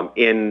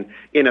 in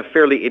a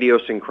fairly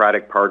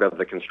idiosyncratic part of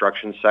the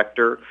construction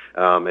sector,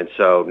 and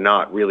so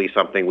not really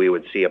something we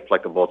would see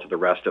applicable to the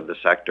rest of the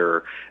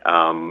sector.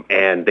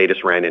 And they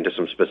just ran into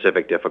some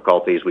specific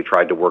difficulties. We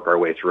tried to work our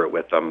way through it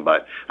with them,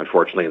 but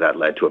unfortunately that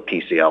led to a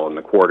PCL in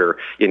the quarter.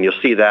 And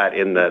you'll see that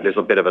there's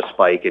a bit of a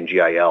spike in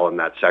GIL in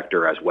that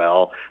sector as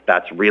well.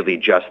 That's really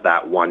just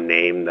that one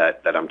name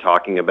that I'm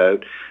talking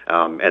about.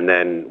 And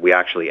then we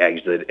actually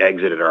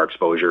exited our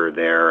exposure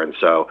there, and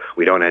so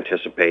we don't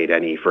anticipate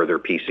any further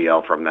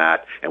PCL from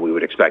that, and we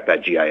would expect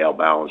that GIL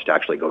balance to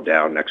actually go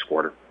down next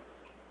quarter.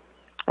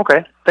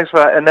 Okay, thanks for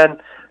that. And then,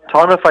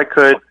 Tom, if I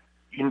could,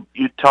 you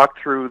talked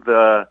through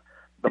the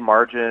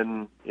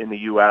margin in the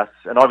U.S.,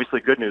 and obviously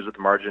good news with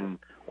the margin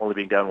only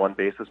being down 1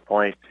 basis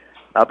point.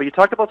 But you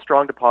talked about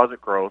strong deposit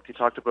growth. You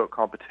talked about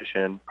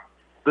competition.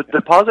 The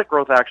deposit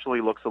growth actually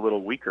looks a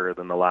little weaker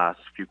than the last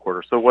few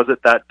quarters. So was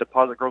it that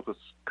deposit growth was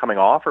coming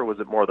off, or was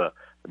it more the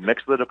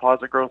mix of the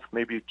deposit growth?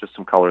 Maybe just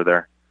some color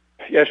there.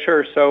 Yeah,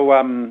 sure. So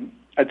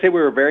I'd say we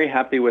were very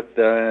happy with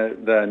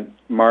the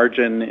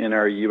margin in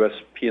our U.S.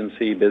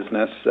 P&C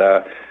business.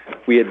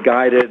 We had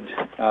guided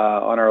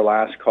on our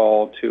last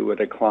call to a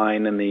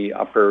decline in the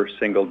upper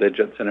single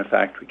digits, and in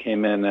fact we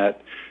came in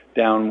at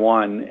down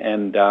 1.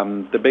 And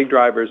the big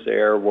drivers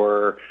there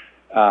were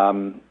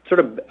sort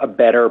of a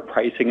better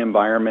pricing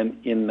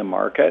environment in the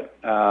market.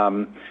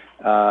 And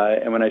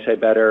when I say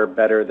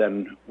better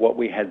than what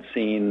we had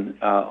seen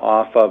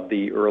off of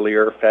the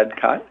earlier Fed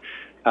cut.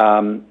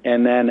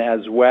 And then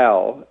as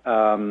well,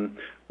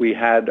 we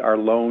had our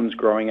loans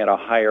growing at a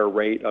higher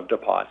rate of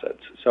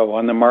deposits. So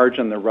on the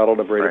margin, the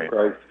relative rate of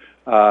growth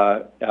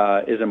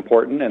is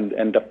important,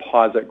 and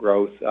deposit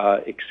growth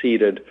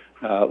exceeded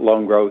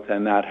loan growth,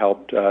 and that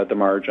helped the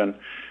margin.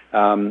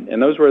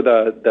 And those were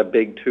the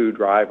big 2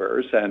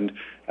 drivers. And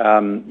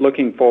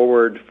looking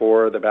forward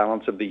for the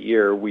balance of the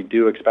year, we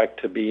do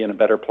expect to be in a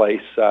better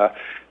place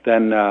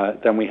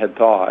than we had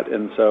thought.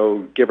 And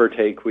so, give or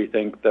take, we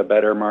think the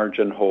better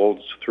margin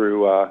holds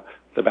through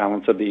the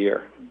balance of the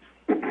year.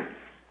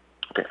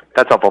 Okay,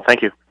 that's helpful.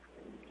 Thank you.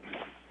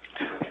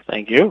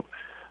 Thank you.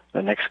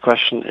 The next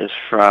question is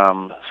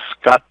from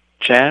Scott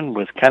Chan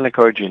with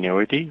Canaccord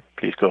Genuity.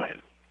 Please go ahead.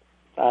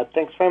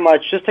 Thanks very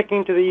much. Just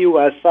sticking to the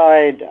U.S.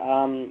 side,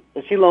 I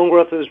see loan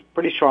growth is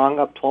pretty strong,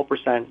 up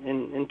 12%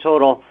 in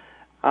total.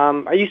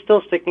 Are you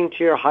still sticking to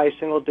your high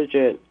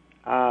single-digit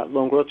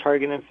loan growth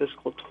target in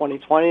fiscal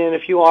 2020? And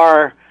if you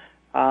are,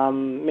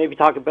 maybe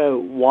talk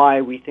about why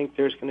we think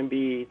there's going to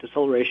be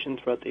deceleration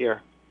throughout the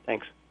year.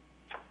 Thanks.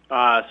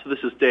 So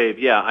this is Dave.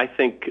 Yeah, I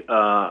think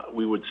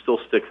we would still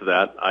stick to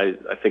that.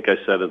 I think I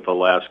said at the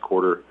last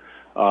quarter,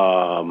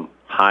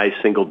 high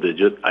single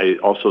digit. I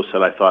also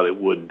said I thought it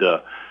would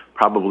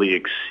probably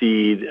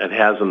exceed, it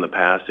has in the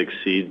past,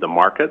 exceed the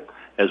market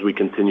as we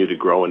continue to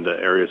grow into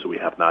areas that we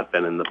have not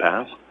been in the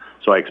past.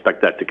 So I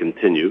expect that to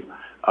continue.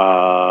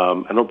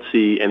 I don't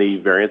see any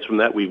variance from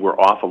that. We were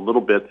off a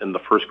little bit in the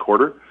first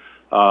quarter,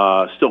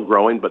 still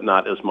growing, but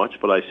not as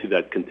much. But I see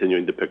that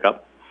continuing to pick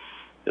up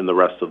in the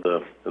rest of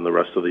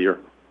the year.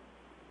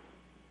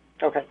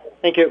 Okay.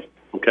 Thank you.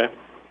 Okay.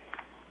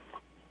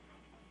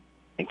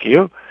 Thank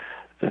you.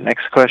 The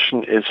next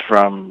question is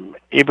from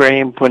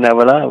Ebrahim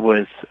Poonawala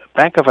with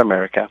Bank of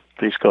America.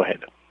 Please go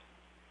ahead.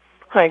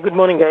 Hi, good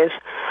morning, guys.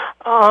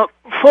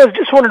 First,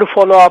 just wanted to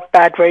follow up,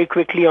 Pat, very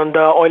quickly on the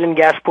oil and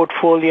gas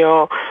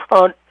portfolio.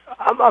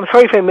 I'm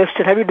sorry if I missed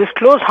it. Have you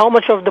disclosed how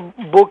much of the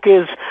book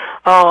is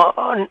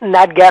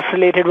nat gas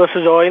related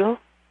versus oil?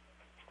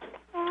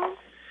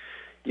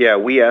 Yeah,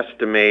 we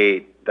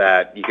estimate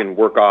that you can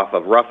work off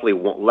of roughly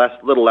little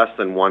less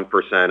than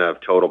 1% of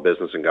total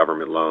business and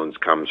government loans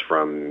comes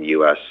from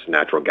U.S.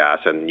 natural gas,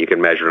 and you can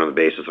measure it on the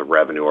basis of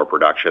revenue or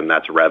production.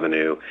 That's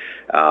revenue,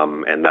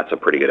 and that's a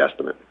pretty good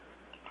estimate.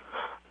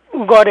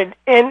 Got it.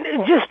 And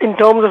just in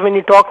terms of when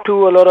you talk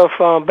to a lot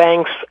of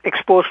banks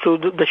exposed to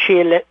the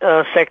shale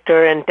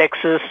sector and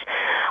Texas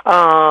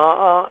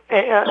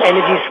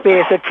energy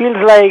space, it feels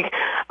like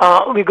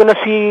we're going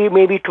to see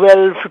maybe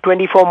 12 to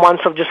 24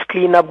 months of just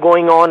cleanup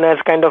going on as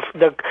kind of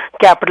the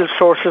capital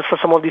sources for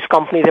some of these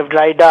companies have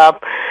dried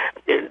up.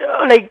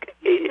 Like,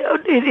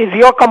 is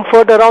your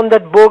comfort around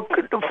that book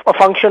a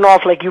function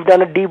of, like, you've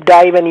done a deep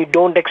dive and you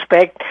don't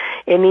expect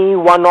any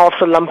one-offs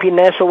or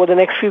lumpiness over the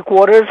next few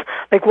quarters?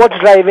 Like, what's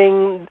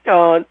driving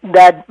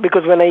that?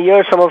 Because when I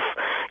hear some of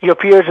your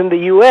peers in the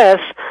U.S.,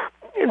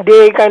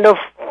 they kind of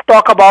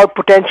talk about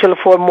potential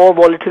for more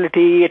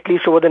volatility, at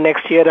least over the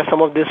next year, as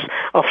some of this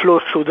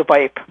flows through the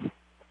pipe?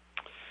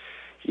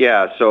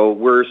 Yeah, so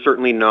we're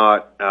certainly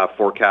not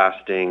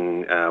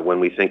forecasting when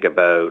we think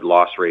about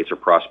loss rates or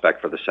prospect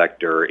for the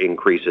sector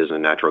increases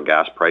in natural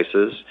gas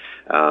prices.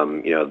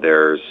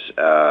 There's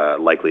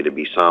likely to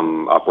be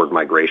some upward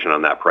migration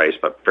on that price,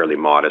 but fairly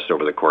modest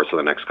over the course of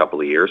the next couple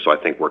of years. So I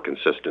think we're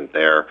consistent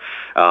there.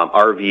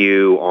 Our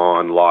view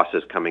on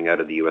losses coming out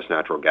of the U.S.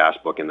 natural gas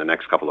book in the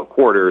next couple of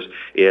quarters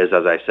is,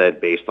 as I said,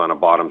 based on a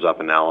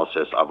bottoms-up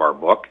analysis of our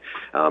book.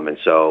 And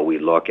so we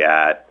look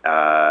at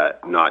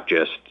not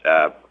just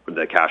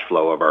the cash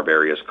flow of our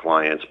various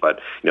clients, but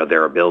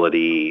their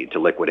ability to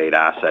liquidate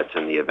assets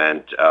in the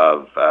event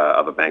of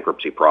a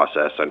bankruptcy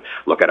process, and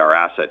look at our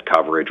asset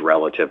coverage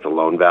relative to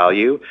loan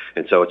value.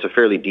 And so it's a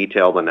fairly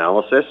detailed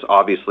analysis.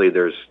 Obviously,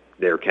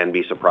 there can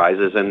be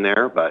surprises in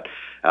there, but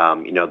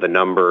the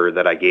number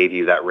that I gave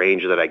you, that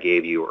range that I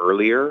gave you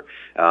earlier,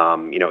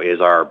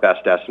 is our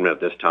best estimate at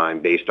this time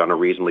based on a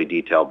reasonably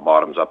detailed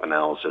bottoms-up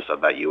analysis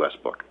of that U.S.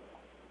 book.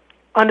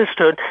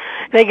 Understood.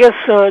 And I guess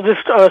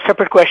just a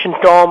separate question,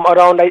 Tom,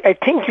 around, I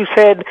think you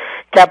said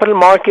capital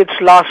markets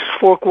last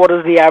 4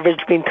 quarters, the average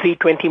been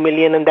 $320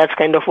 million, and that's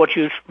kind of what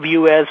you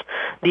view as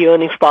the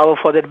earnings power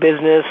for that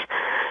business.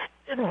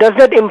 Does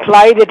that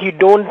imply that you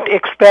don't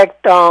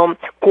expect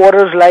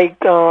quarters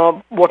like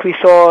what we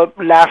saw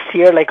last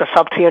year, like a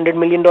sub-$300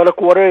 million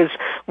quarter?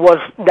 Was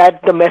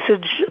that the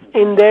message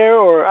in there,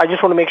 or I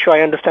just want to make sure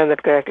I understand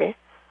that correctly?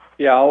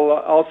 Yeah,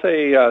 I'll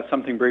say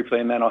something briefly,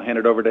 and then I'll hand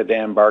it over to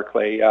Dan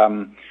Barclay.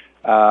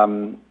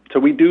 So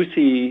we do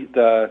see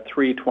the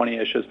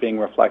 320-ish as being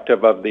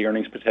reflective of the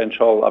earnings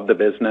potential of the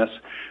business.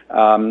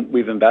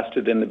 We've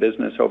invested in the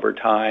business over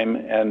time,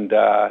 and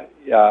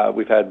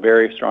we've had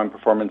very strong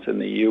performance in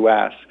the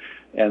U.S.,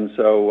 and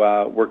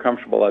so we're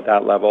comfortable at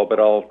that level. But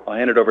I'll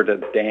hand it over to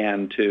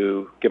Dan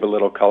to give a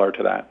little color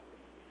to that.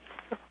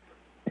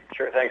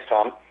 Sure, thanks,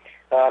 Tom,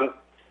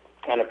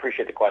 and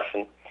appreciate the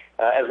question.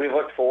 As we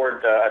look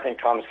forward, I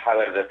think Tom's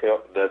highlighted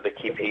the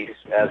key piece.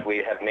 As we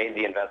have made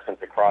the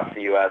investments across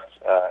the U.S.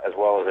 As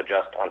well as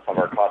adjust on some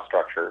of our cost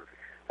structure,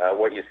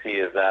 what you see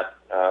is that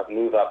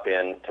move up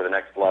to the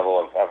next level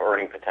of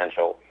earning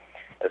potential.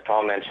 As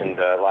Tom mentioned,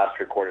 last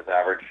 3 quarters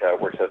average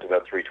works out to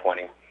about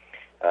 320.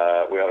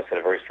 We obviously had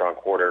a very strong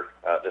quarter,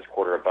 this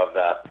quarter above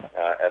that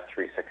at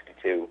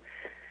 362.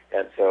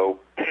 And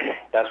so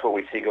that's what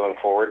we see going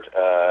forward,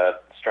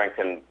 strength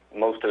in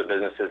most of the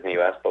businesses in the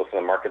U.S., both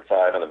on the market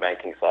side, on the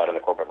banking side, on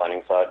the corporate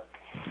lending side,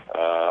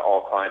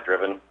 all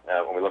client-driven.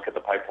 When we look at the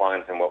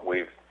pipelines and what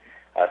we've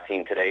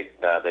seen to date,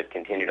 they've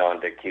continued on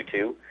to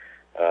Q2.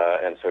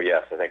 And so,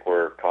 yes, I think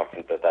we're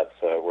confident that that's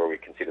where we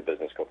can see the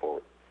business go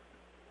forward.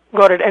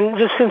 Got it. And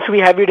just since we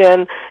have you,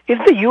 Dan, is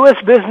the U.S.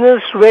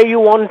 business where you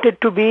want it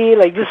to be?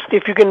 Like, just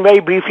if you can very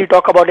briefly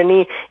talk about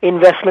any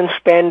investment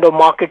spend or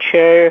market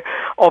share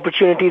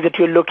opportunities that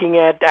you're looking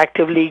at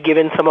actively,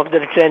 given some of the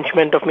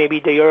retrenchment of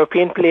maybe the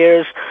European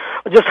players.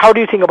 Just how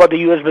do you think about the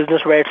U.S.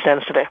 business where it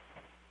stands today?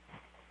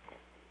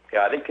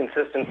 Yeah, I think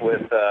consistent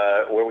with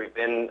where we've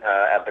been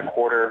at the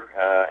quarter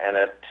and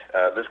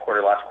at this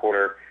quarter, last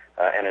quarter,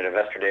 and at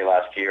Investor Day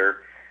last year.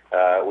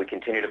 We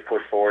continue to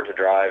push forward to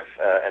drive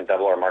and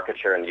double our market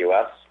share in the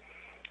U.S.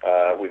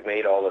 We've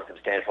made all the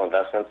substantial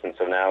investments, and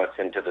so now it's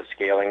into the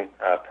scaling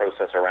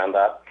process around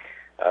that.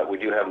 We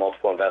do have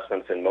multiple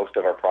investments in most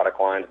of our product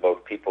lines,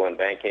 both people and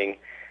banking.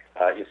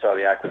 You saw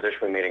the acquisition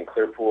we made in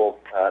Clearpool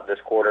this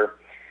quarter.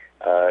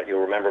 You'll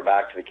remember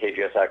back to the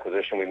KGS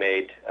acquisition we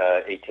made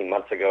 18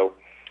 months ago.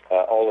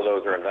 All of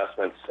those are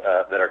investments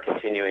that are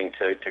continuing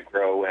to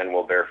grow and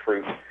will bear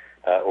fruit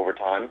over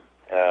time.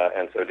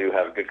 And so do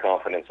have good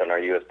confidence in our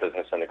U.S.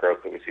 business and the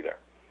growth that we see there.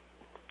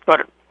 Got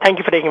it. Thank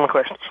you for taking my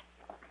questions.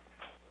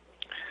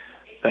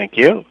 Thank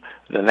you.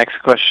 The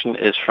next question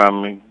is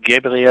from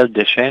Gabriel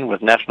Dechaine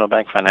with National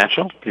Bank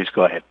Financial. Please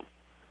go ahead.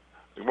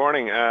 Good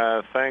morning.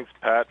 Thanks,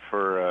 Pat,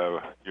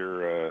 for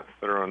your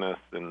thoroughness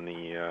in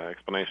the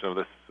explanation of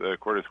this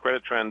quarter's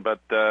credit trend. But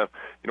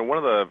one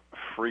of the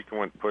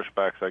frequent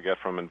pushbacks I get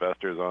from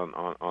investors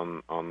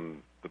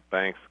on the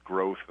bank's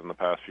growth in the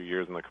past few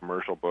years in the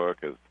commercial book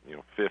is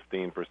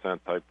 15%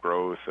 type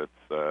growth.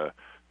 It's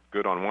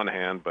good on one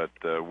hand, but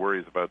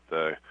worries about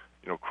the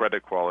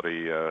credit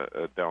quality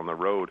down the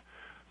road.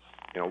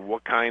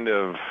 What kind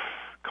of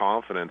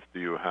confidence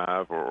do you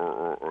have,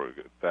 or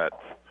that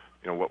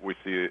what we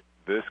see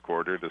this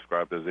quarter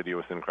described as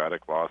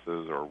idiosyncratic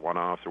losses or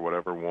one-offs or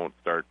whatever won't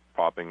start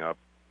popping up,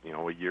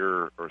 a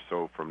year or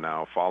so from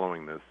now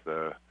following this,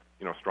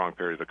 strong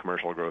period of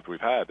commercial growth we've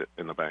had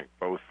in the bank,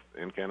 both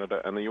in Canada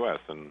and the U.S.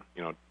 And,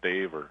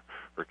 Dave or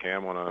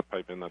Cam want to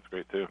pipe in, that's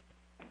great too.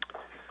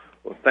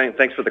 Well,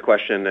 Thanks for the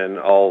question, and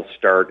I'll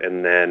start,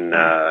 and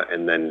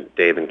then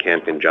Dave and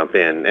Cam can jump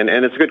in. And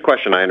it's a good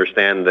question. I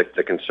understand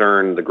the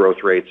concern. The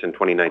growth rates in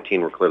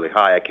 2019 were clearly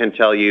high. I can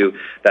tell you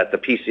that the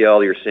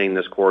PCL you're seeing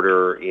this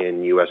quarter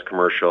in U.S.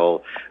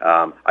 commercial,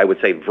 I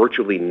would say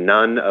virtually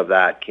none of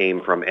that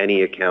came from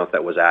any account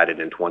that was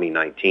added in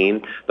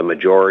 2019. The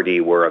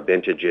majority were of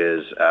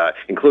vintages,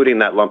 including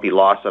that lumpy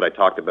loss that I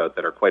talked about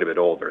that are quite a bit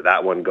older.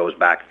 That one goes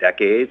back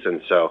decades,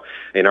 and so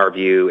in our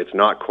view, it's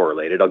not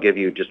correlated. I'll give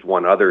you just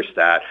one other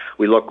stat.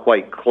 We look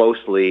quite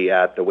closely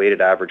at the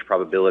weighted average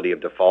probability of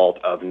default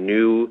of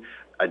new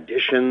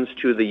additions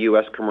to the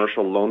U.S.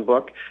 commercial loan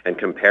book and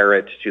compare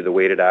it to the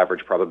weighted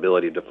average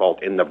probability of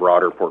default in the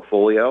broader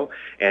portfolio.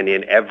 And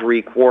in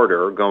every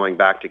quarter, going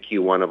back to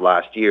Q1 of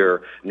last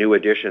year, new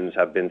additions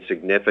have been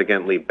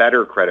significantly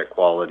better credit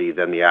quality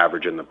than the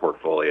average in the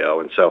portfolio.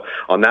 And so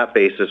on that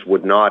basis,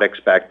 would not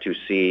expect to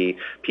see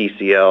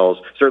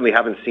PCLs, certainly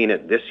haven't seen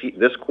it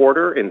this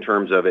quarter in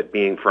terms of it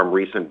being from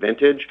recent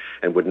vintage,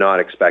 and would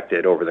not expect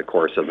it over the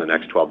course of the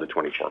next 12 to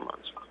 24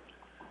 months.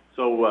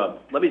 So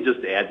let me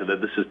just add to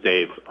that. This is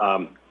Dave.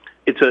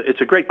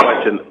 It's a great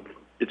question.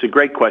 It's a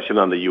great question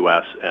on the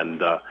U.S.,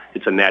 and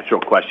it's a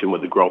natural question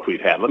with the growth we've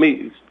had. Let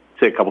me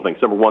say a couple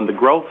things. Number one, the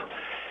growth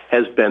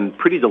has been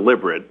pretty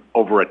deliberate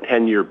over a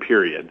 10-year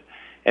period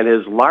and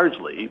has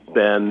largely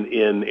been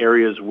in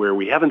areas where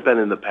we haven't been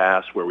in the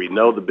past, where we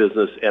know the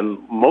business, and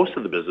most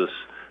of the business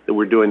that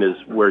we're doing is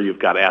where you've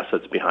got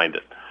assets behind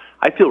it.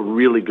 I feel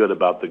really good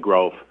about the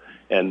growth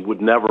and would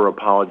never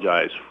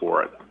apologize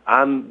for it.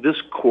 On this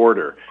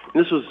quarter,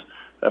 this was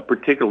a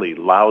particularly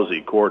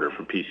lousy quarter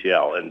for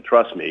PCL, and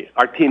trust me,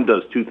 our team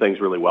does two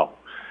things really well.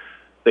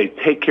 They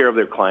take care of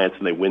their clients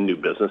and they win new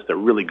business. They're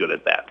really good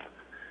at that.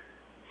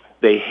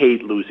 They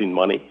hate losing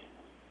money,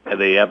 and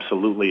they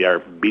absolutely are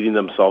beating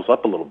themselves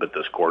up a little bit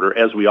this quarter,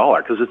 as we all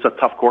are, because it's a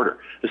tough quarter,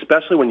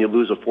 especially when you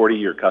lose a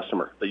 40-year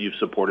customer that you've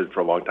supported for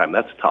a long time.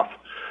 That's tough.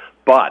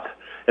 But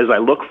as I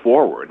look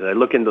forward, and I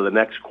look into the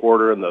next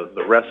quarter and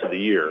the rest of the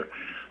year,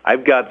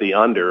 I've got the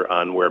under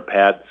on where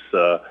Pat's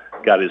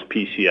got his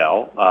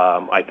PCL.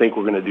 I think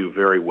we're going to do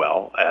very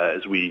well,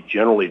 as we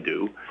generally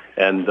do,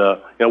 and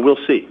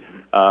we'll see.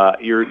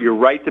 You're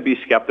right to be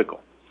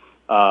skeptical.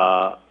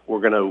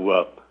 We're going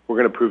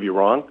to prove you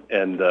wrong,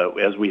 and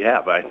as we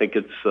have, I think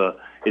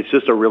it's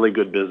just a really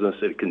good business.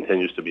 It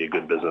continues to be a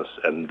good business,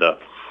 and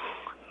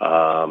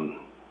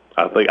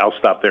I think I'll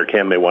stop there.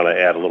 Cam may want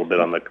to add a little bit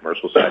on the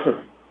commercial side.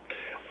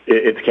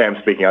 It's Cam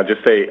speaking. I'll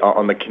just say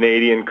on the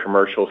Canadian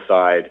commercial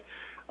side,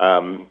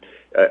 I'll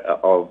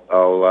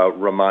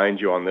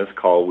remind you on this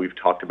call, we've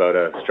talked about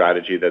a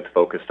strategy that's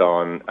focused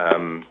on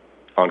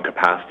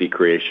capacity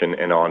creation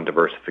and on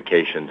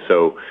diversification.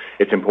 So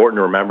it's important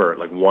to remember,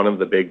 like, one of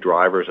the big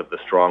drivers of the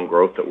strong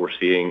growth that we're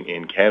seeing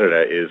in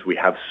Canada is we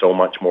have so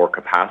much more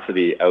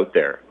capacity out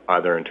there,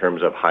 either in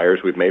terms of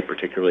hires we've made,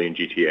 particularly in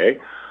GTA,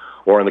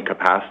 or in the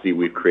capacity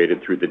we've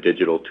created through the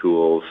digital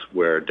tools,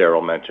 where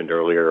Darryl mentioned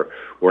earlier,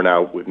 we've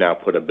now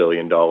put $1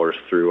 billion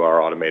through our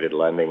automated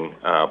lending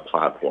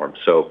platform.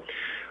 So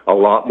a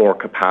lot more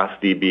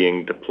capacity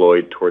being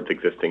deployed towards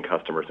existing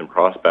customers and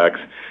prospects.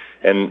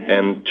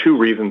 And two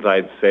reasons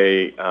I'd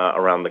say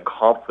around the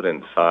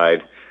confidence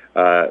side.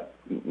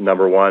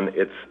 Number one,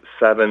 it's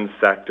 7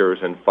 sectors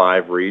and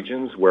 5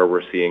 regions where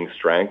we're seeing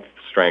strength.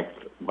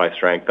 By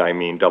strength, I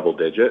mean double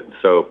digit.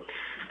 So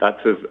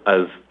that's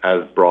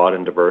as broad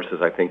and diverse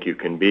as I think you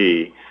can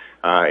be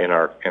in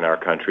our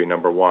country,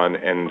 number one.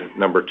 And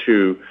number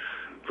two,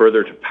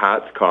 further to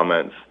Pat's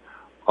comments,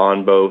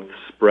 on both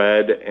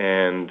spread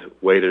and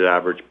weighted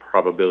average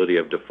probability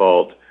of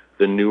default,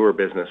 the newer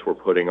business we're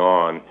putting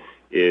on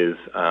is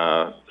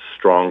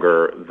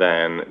stronger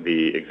than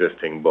the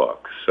existing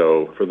book.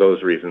 So for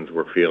those reasons,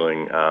 we're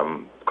feeling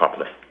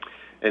confident.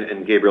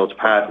 And Gabriel, it's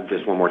Pat,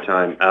 just one more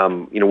time.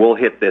 We'll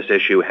hit this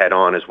issue head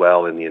on as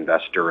well in the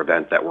investor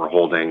event that we're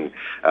holding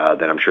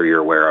that I'm sure you're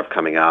aware of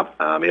coming up.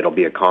 It'll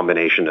be a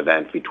combination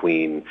event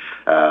between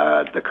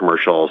the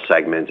commercial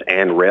segments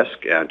and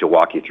risk to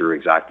walk you through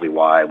exactly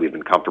why we've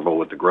been comfortable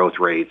with the growth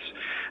rates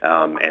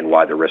and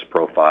why the risk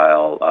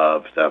profile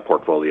of the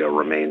portfolio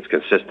remains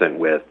consistent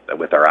with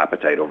our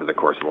appetite over the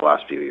course of the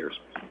last few years.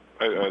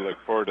 I look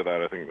forward to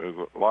that. I think there's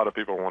a lot of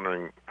people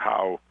wondering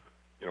how,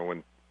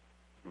 when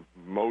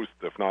most,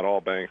 if not all,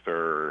 banks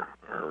are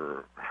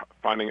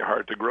finding it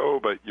hard to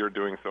grow, but you're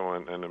doing so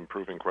and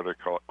improving credit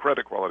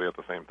quality at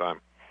the same time.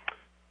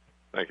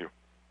 Thank you.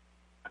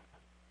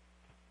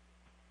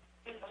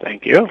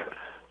 Thank you.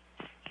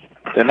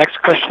 The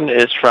next question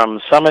is from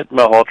Sumit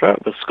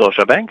Malhotra with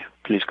Scotiabank.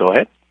 Please go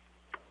ahead.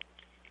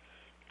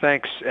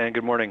 Thanks, and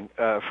good morning.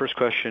 First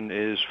question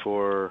is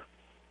for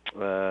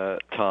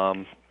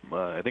Tom.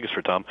 I think it's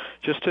for Tom.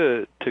 Just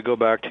to go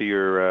back to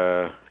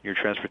your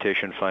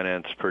transportation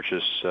finance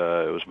purchase,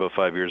 it was about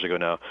 5 years ago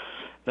now.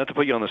 Not to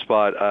put you on the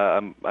spot,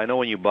 I know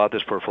when you bought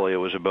this portfolio,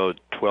 it was about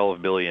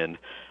 $12 billion.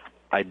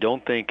 I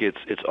don't think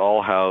it's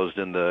all housed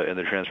in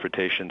the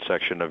transportation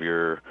section of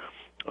your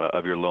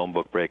loan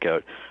book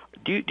breakout.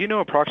 Do you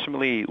know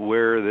approximately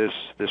where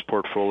this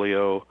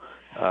portfolio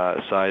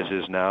size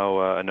is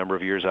now a number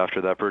of years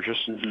after that purchase?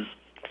 Mm-hmm.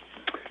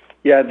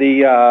 Yeah,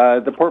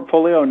 the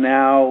portfolio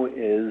now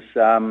is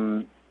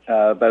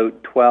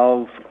about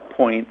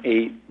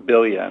 $12.8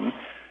 billion,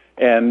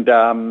 and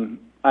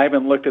I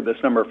haven't looked at this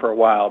number for a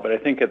while, but I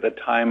think at the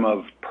time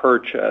of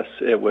purchase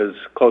it was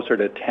closer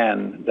to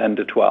 10 than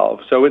to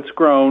 12. So it's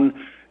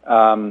grown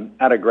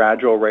at a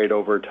gradual rate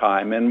over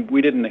time, and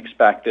we didn't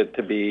expect it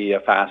to be a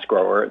fast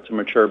grower. It's a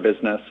mature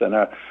business and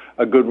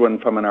a good one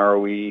from an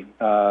ROE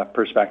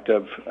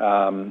perspective,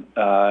 and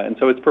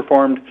so it's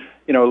performed,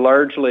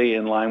 largely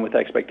in line with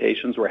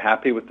expectations. We're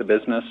happy with the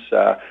business,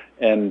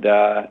 and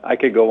I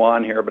could go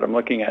on here, but I'm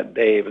looking at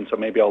Dave, and so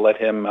maybe I'll let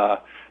him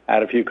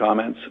add a few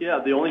comments. Yeah,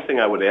 the only thing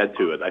I would add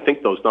to it, I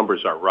think those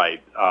numbers are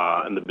right,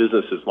 and the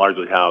business is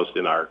largely housed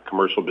in our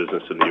commercial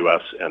business in the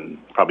U.S. and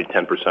probably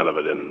 10% of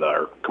it in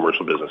our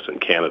commercial business in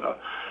Canada.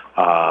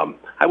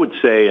 I would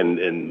say,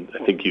 and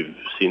I think you've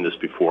seen this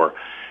before,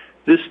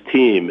 this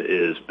team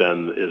is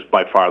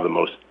by far the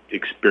most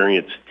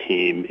experienced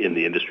team in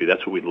the industry.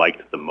 That's what we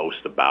liked the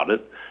most about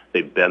it.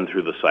 They've been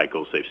through the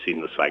cycles. They've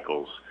seen the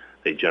cycles.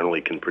 They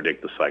generally can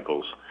predict the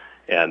cycles.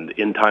 And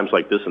in times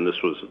like this, and this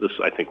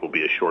I think will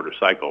be a shorter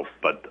cycle,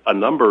 but a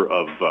number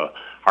of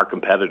our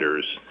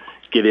competitors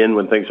get in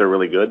when things are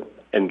really good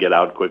and get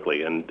out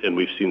quickly. And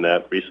we've seen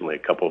that recently. A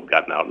couple have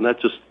gotten out, and that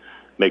just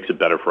makes it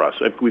better for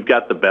us. We've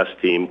got the best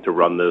team to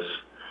run this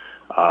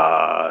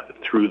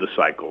through the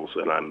cycles,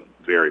 and I'm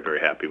very, very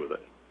happy with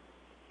it.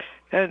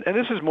 And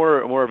this is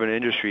more of an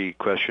industry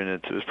question.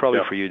 It's probably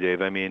for you,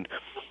 Dave. I mean,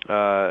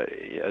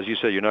 as you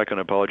said, you're not going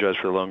to apologize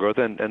for the loan growth,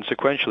 and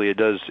sequentially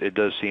it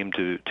does seem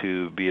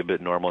to be a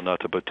bit normal, not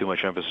to put too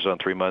much emphasis on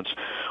 3 months.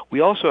 We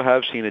also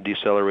have seen a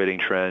decelerating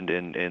trend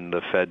in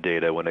the Fed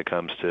data when it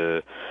comes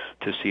to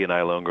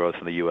C&I loan growth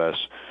in the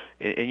U.S.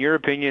 In your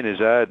opinion, is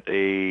that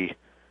a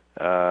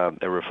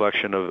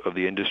reflection of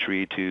the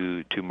industry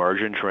to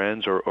margin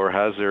trends, or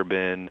has there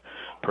been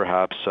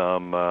perhaps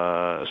some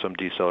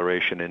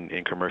deceleration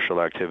in commercial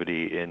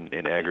activity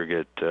in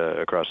aggregate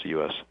across the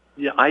U.S.?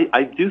 Yeah,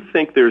 I do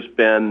think there's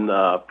been,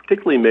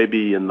 particularly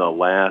maybe in the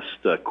last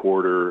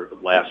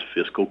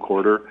fiscal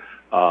quarter,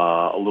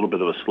 a little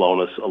bit of a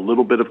slowness, a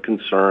little bit of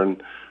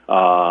concern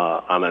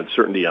on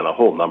uncertainty on a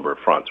whole number of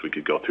fronts. We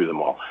could go through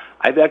them all.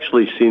 I've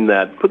actually seen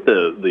that, put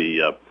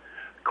the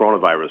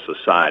coronavirus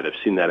aside, I've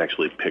seen that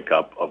actually pick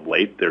up of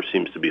late. There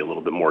seems to be a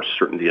little bit more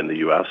certainty in the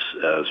U.S.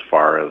 as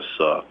far as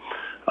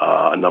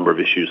a number of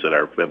issues that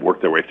have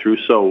worked their way through.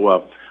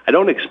 So I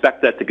don't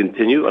expect that to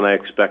continue, and I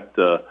expect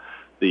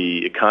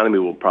the economy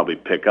will probably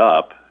pick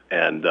up,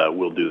 and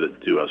we'll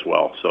do as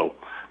well. So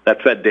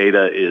that Fed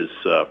data is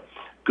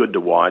good to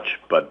watch,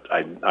 but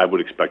I would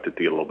expect it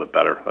to get a little bit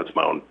better. That's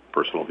my own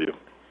personal view.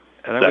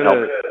 And Does that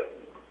help?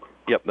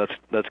 Yep,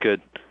 that's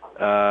good.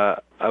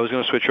 I was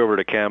going to switch over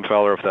to Cam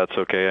Fowler, if that's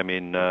okay. I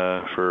mean,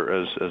 for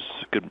as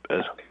good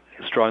as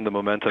strong the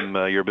momentum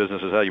your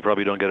business has had, you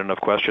probably don't get enough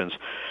questions.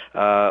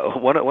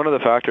 One of the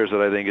factors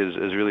that I think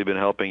has really been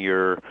helping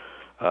your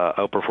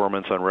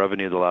outperformance on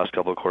revenue the last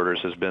couple of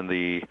quarters has been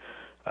the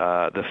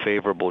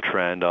favorable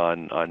trend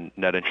on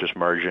net interest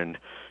margin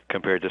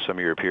compared to some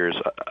of your peers.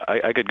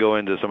 I could go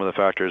into some of the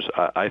factors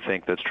I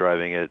think that's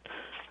driving it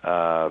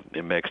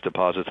in mixed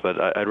deposits, but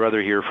I'd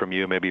rather hear from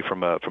you, maybe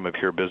from a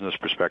pure business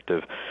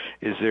perspective.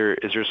 Is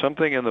there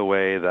something in the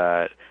way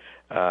that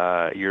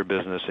your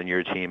business and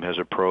your team has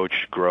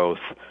approached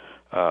growth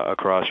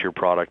across your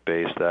product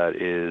base that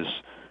is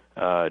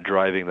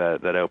driving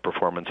that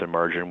outperformance in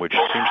margin, which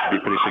seems to be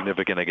pretty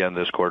significant again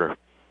this quarter?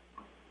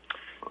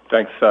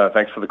 Thanks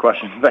for the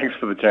question. Thanks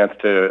for the chance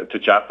to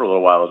chat for a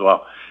little while as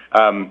well.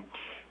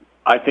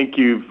 I think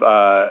you've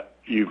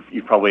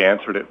probably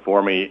answered it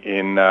for me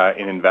in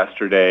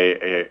Investor Day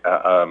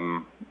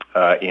in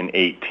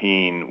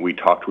 2018. We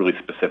talked really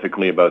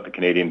specifically about the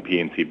Canadian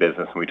P&C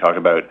business, and we talked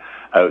about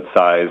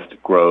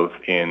outsized growth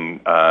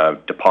in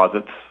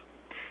deposits,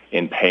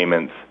 in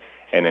payments,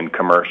 and in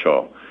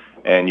commercial.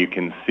 And you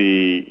can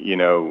see,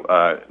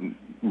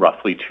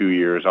 roughly 2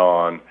 years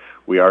on,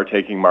 we are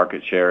taking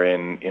market share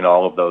in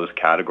all of those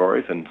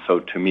categories. And so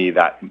to me,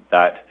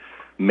 that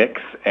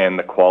mix and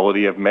the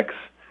quality of mix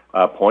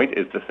point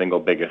is the single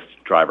biggest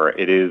driver.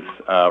 It is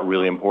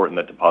really important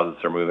that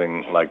deposits are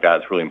moving like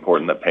that. It's really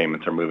important that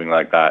payments are moving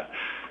like that.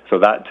 So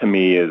that to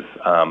me is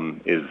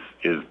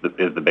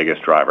the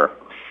biggest driver.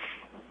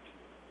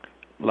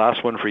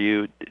 Last one for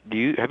you.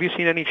 Have you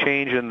seen any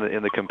change in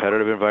the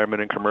competitive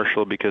environment in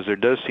commercial? Because there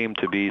does seem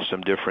to be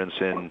some difference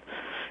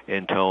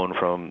in tone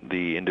from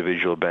the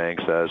individual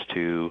banks as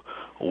to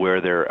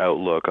where their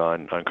outlook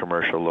on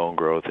commercial loan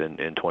growth in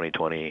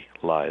 2020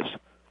 lies.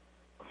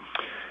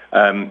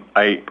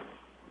 I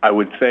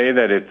would say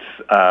that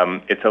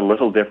it's a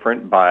little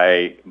different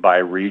by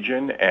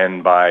region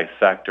and by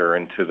sector.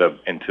 And to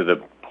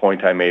the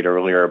point I made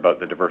earlier about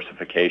the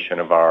diversification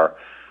of our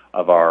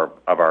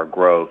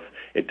growth,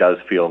 it does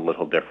feel a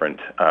little different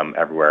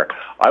everywhere.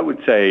 I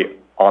would say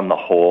on the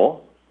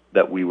whole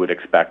that we would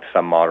expect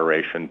some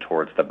moderation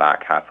towards the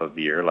back half of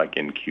the year, like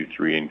in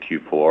Q3 and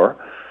Q4.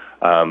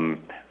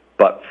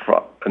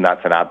 and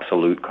that's an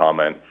absolute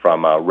comment.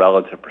 From a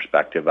relative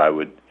perspective, I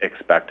would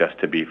expect us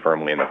to be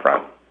firmly in the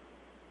front.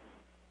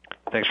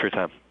 Thanks for your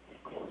time.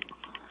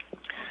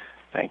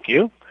 Thank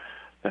you.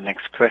 The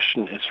next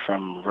question is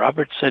from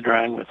Robert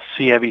Sedran with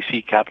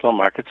CIBC Capital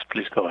Markets.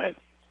 Please go ahead.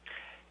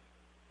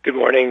 Good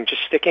morning.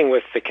 Just sticking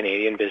with the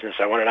Canadian business,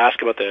 I wanted to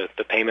ask about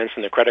the payments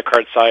and the credit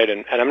card side,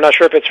 and I'm not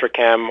sure if it's for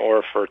Cam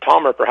or for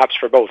Tom or perhaps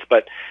for both,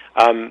 but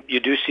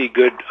you do see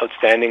good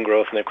outstanding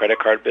growth in the credit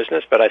card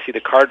business, but I see the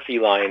card fee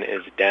line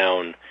is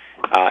down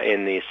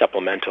in the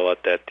supplemental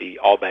at the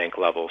all-bank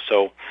level.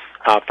 So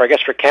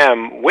for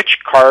Cam, which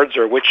cards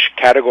or which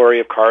category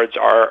of cards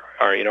are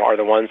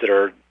the ones that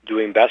are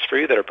doing best for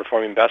you, that are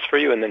performing best for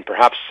you, and then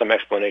perhaps some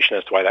explanation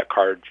as to why that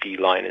card fee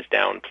line is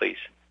down, please.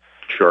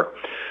 Sure.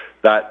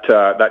 That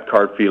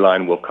card fee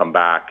line will come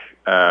back.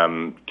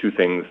 Two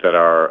things that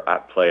are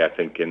at play, I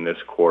think, in this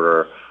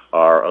quarter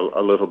are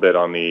a little bit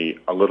on the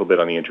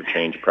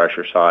interchange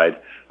pressure side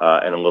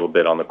and a little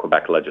bit on the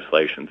Quebec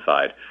legislation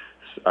side.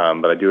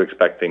 But I do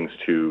expect things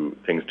to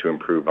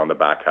improve on the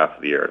back half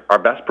of the year. Our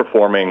best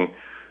performing,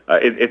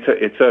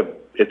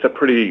 it's a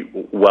pretty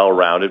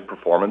well-rounded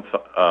performance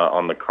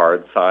on the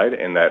card side,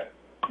 in that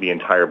the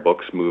entire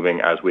book's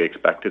moving as we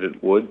expected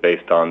it would,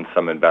 based on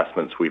some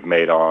investments we've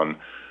made on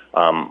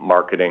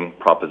marketing,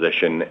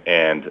 proposition,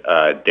 and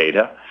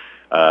data.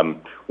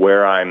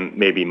 Where I'm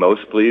maybe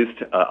most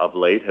pleased of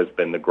late has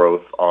been the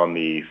growth on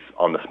the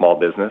small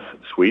business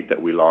suite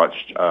that we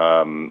launched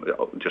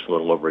just a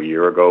little over a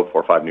year ago,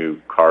 4 or 5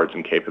 new cards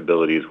and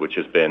capabilities, which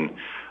has been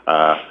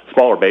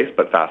smaller base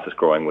but fastest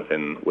growing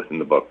within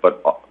the book.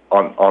 But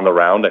on the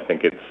round, I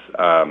think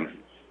it's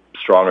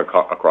strong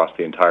across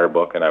the entire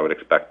book, and I would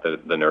expect the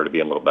NIR to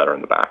be a little better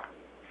in the back.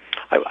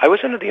 I was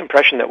under the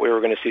impression that we were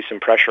going to see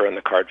some pressure on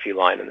the card fee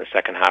line in the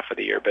second half of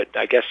the year, but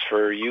I guess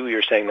for you,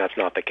 you're saying that's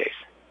not the case.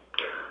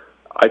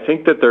 I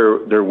think that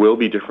there will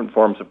be different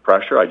forms of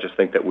pressure. I just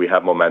think that we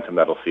have momentum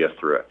that'll see us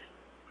through it.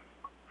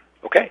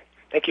 Okay.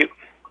 Thank you.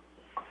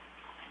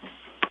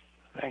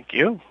 Thank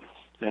you.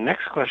 The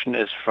next question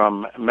is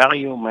from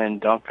Mario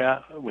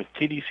Mendonca with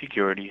TD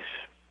Securities.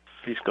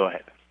 Please go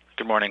ahead.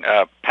 Good morning.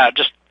 Pat,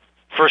 just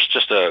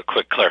a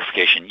quick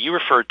clarification. You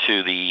referred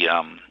to the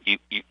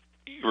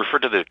you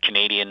referred to the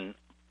Canadian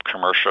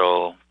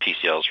commercial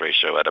PCLs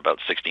ratio at about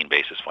 16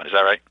 basis points. Is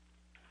that right?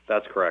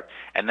 That's correct.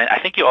 And then I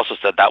think you also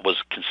said that was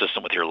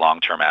consistent with your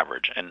long-term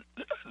average. And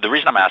the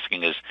reason I'm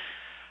asking is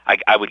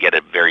I would get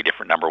a very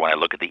different number when I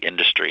look at the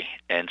industry.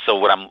 And so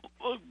what I'm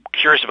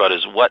curious about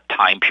is what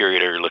time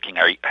period are you looking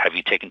at? Have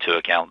you taken into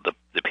account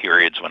the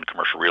periods when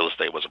commercial real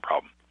estate was a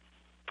problem?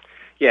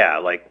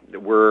 Yeah,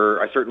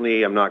 I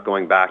certainly am not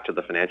going back to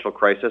the financial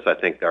crisis. I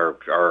think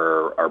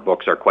our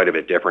books are quite a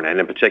bit different, and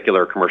in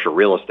particular, commercial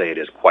real estate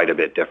is quite a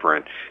bit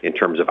different in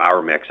terms of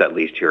our mix, at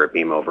least here at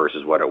BMO,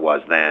 versus what it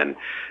was then.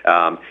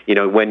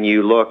 When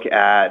you look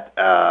at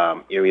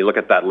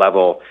that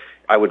level,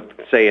 I would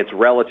say it's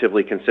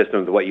relatively consistent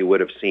with what you would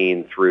have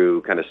seen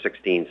through kind of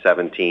 16,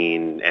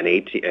 17, and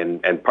 18,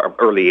 and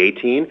early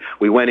 18.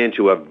 We went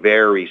into a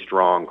very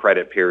strong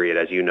credit period,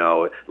 as you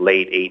know,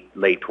 late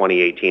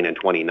 2018 and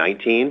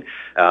 2019,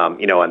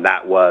 and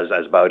that was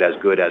about as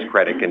good as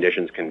credit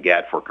conditions can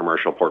get for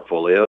commercial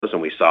portfolios,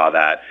 and we saw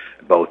that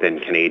both in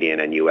Canadian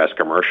and U.S.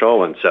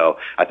 commercial. And so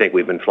I think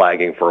we've been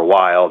flagging for a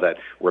while that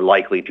we're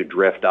likely to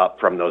drift up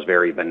from those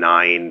very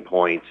benign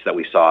points that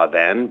we saw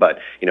then, but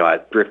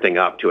drifting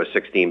up to a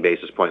 16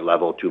 basis point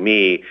level, to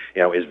me,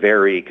 is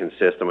very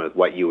consistent with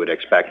what you would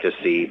expect to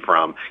see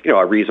from,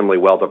 a reasonably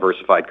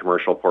well-diversified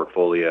commercial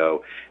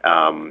portfolio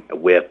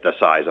with the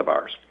size of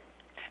ours.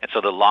 And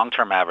so the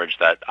long-term average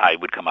that I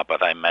would come up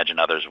with, I imagine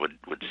others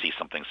would see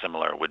something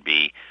similar, would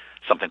be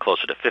something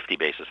closer to 50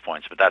 basis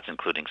points, but that's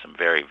including some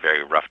very,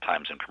 very rough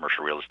times in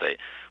commercial real estate.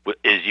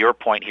 Is your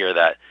point here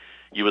that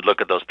you would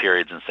look at those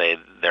periods and say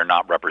they're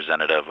not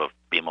representative of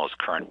BMO's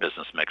current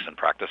business mix and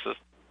practices?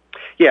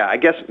 Yeah, I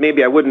guess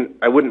maybe I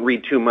wouldn't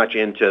read too much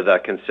into the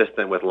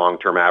consistent with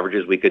long-term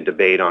averages. We could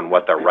debate on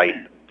what the right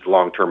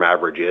long-term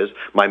average is.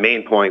 My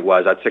main point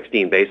was at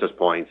 16 basis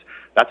points,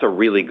 that's a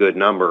really good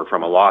number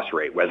from a loss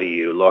rate, whether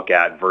you look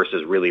at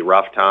versus really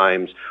rough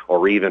times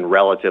or even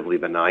relatively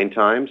benign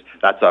times.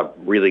 That's a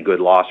really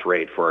good loss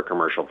rate for a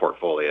commercial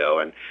portfolio.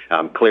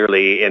 And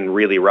clearly in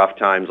really rough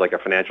times like a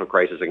financial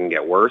crisis, it can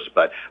get worse,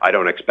 but I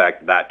don't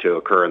expect that to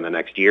occur in the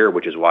next year,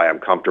 which is why I'm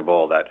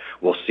comfortable that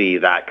we'll see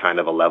that kind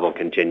of a level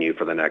continue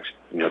for the next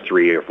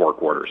 3 or 4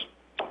 quarters.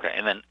 Okay,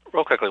 and then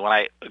real quickly,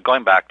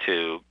 going back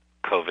to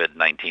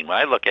COVID-19, when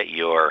I look at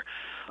your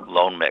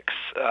loan mix,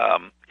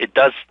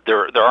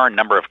 there are a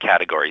number of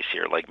categories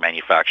here, like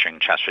manufacturing,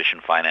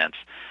 transportation finance,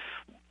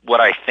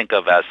 what I think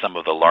of as some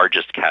of the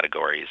largest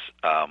categories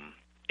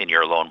in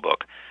your loan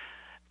book.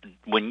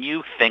 When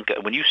you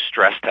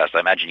stress test, I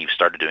imagine you've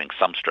started doing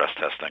some stress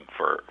testing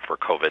for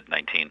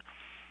COVID-19.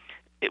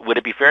 Would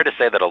it be fair to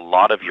say that a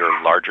lot of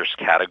your largest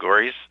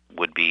categories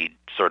would be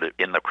sort of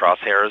in the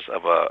crosshairs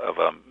of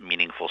a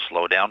meaningful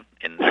slowdown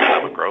in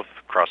economic growth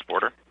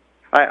cross-border?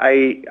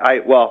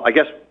 Well, I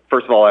guess,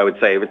 first of all, I would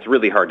say it's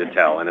really hard to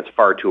tell, and it's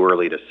far too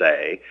early to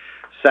say.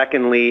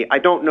 Secondly, I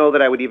don't know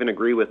that I would even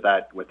agree with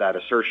that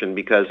assertion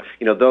because,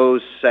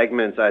 those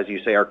segments, as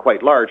you say, are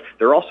quite large.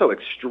 They're also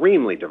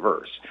extremely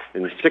diverse,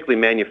 and particularly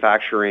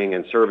manufacturing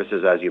and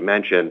services, as you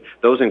mentioned.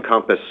 Those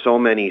encompass so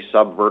many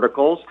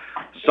sub-verticals,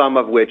 some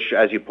of which,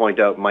 as you point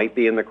out, might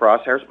be in the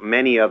crosshairs.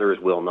 Many others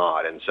will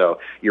not. And so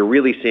you're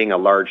really seeing a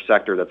large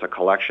sector that's a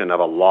collection of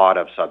a lot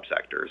of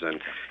subsectors.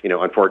 And,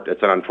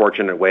 it's an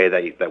unfortunate way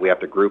that we have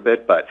to group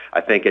it, but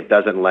I think it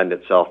doesn't lend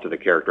itself to the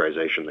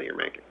characterization that you're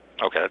making.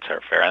 Okay, that's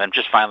fair. And then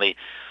just finally,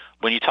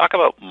 when you talk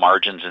about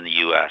margins in the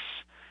U.S.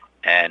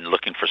 and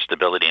looking for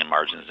stability in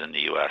margins in the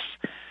U.S.,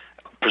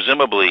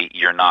 presumably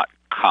you're not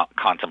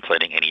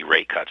contemplating any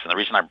rate cuts. And the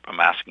reason I'm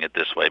asking it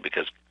this way,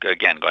 because,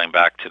 again, going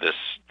back to this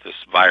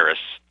virus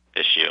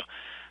issue,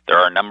 there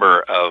are a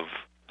number of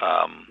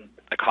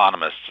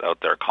economists out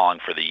there calling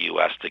for the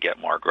U.S. to get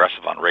more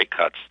aggressive on rate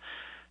cuts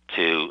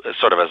to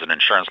sort of as an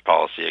insurance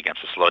policy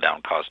against a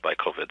slowdown caused by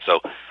COVID. So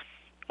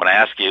when I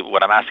ask you,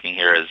 what I'm asking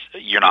here is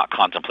you're not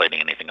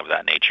contemplating anything of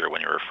that nature when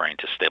you're referring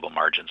to stable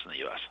margins in the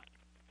U.S.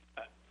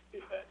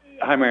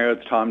 Hi, Mario.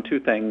 It's Tom. Two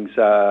things.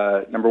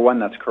 Number one,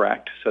 that's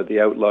correct. So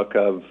the outlook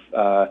of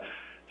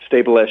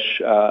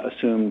stable-ish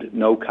assumed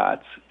no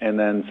cuts. And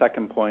then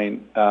second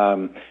point,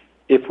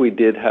 if we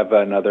did have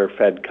another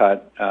Fed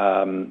cut,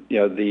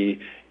 the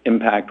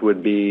impact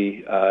would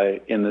be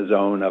in the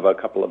zone of a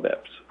couple of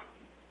bips.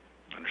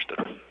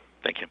 Understood.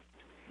 Thank you.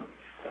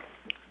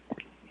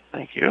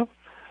 Thank you.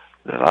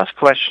 The last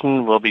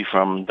question will be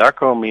from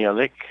Darko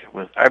Mihelic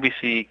with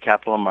RBC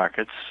Capital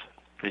Markets.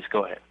 Please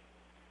go ahead.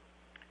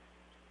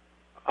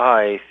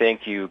 Hi,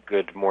 thank you.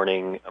 Good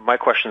morning. My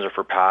questions are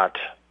for Pat.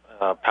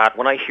 Pat,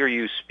 when I hear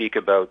you speak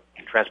about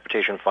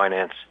transportation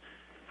finance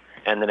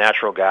and the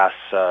natural gas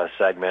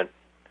segment,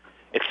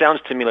 it sounds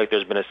to me like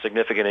there's been a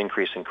significant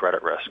increase in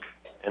credit risk.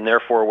 And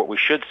therefore, what we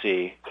should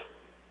see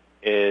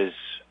is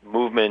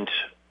movement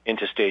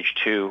into stage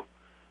 2,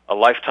 a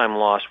lifetime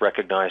loss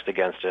recognized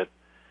against it.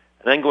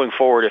 And then going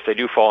forward, if they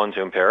do fall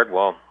into impaired,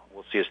 well,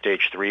 we'll see a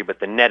stage 3, but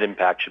the net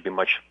impact should be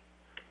much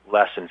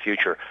less in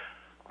future.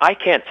 I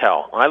can't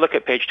tell. When I look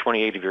at page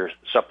 28 of your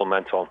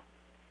supplemental,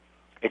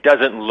 it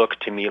doesn't look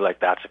to me like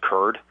that's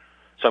occurred.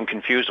 So I'm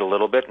confused a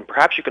little bit. And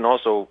perhaps you can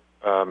also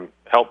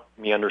help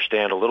me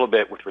understand a little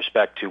bit with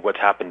respect to what's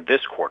happened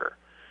this quarter.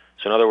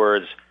 So in other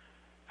words,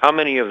 how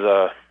many of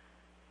the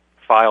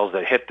files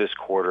that hit this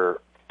quarter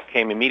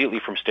came immediately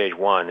from stage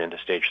 1 into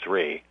stage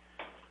 3?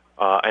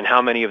 And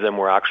how many of them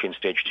were actually in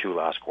stage 2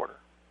 last quarter?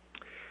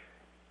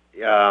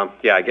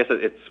 I guess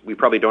we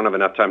probably don't have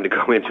enough time to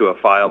go into a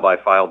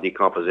file-by-file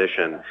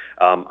decomposition.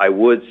 I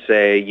would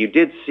say you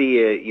did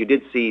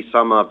see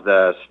some of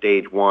the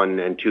stage 1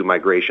 and 2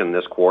 migration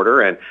this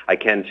quarter, and I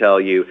can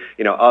tell you,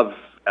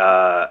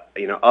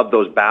 of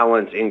those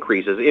balance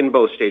increases in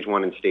both stage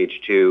 1 and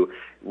stage 2,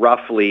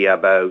 roughly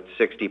about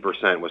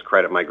 60% was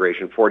credit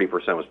migration,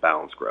 40% was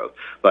balance growth.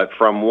 But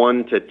from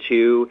 1 to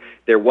 2,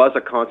 there was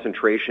a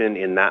concentration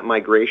in that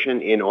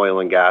migration in oil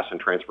and gas and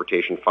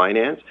transportation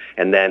finance,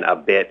 and then a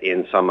bit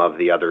in some of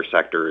the other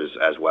sectors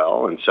as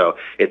well. And so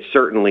it's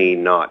certainly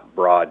not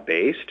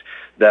broad-based.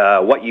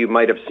 What you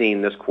might have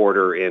seen this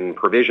quarter in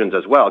provisions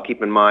as well,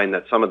 keep in mind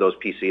that some of those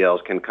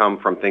PCLs can come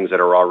from things that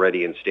are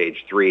already in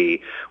stage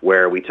 3,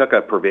 where we took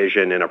a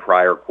provision in a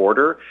prior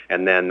quarter,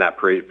 and then that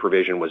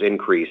provision was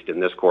increased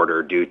in this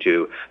quarter due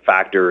to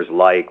factors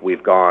like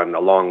we've gone a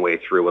long way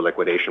through a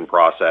liquidation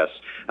process,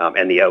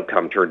 and the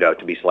outcome turned out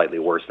to be slightly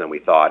worse than we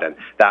thought. And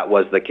that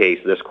was the case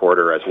this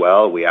quarter as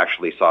well. We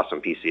actually saw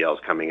some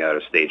PCLs coming out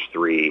of stage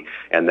 3,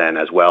 and then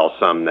as well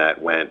some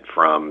that went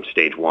from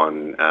stage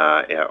 1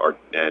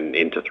 and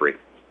into 3.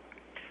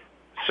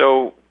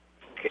 So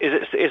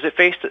is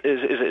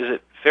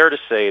it fair to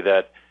say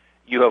that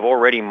you have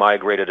already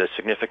migrated a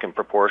significant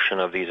proportion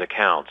of these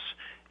accounts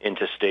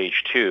into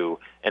stage 2,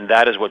 and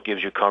that is what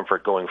gives you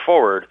comfort going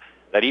forward,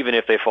 that even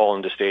if they fall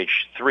into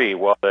stage 3,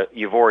 well,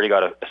 you've already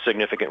got a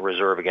significant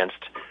reserve against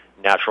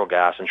natural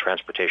gas and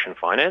transportation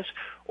finance,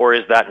 or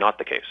is that not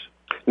the case?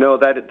 No,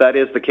 that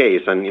is the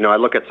case. And, I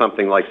look at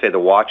something like, say, the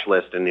watch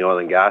list in the oil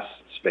and gas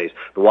space.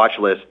 The watch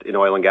list in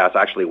oil and gas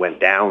actually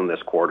went down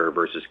this quarter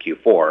versus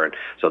Q4. And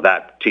so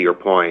that, to your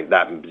point,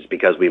 that is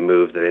because we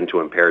moved it into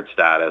impaired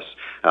status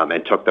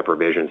and took the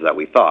provisions that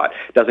we thought.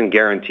 It doesn't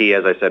guarantee,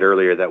 as I said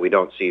earlier, that we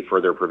don't see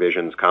further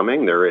provisions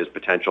coming. There is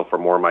potential for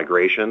more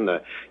migration.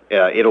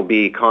 It'll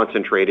be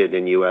concentrated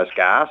in U.S.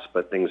 gas,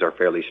 but things are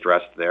fairly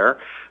stressed there.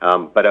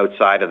 But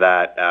outside of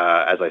that,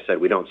 as I said,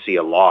 we don't see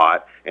a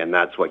lot, and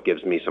that's what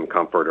gives me some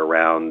comfort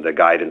around the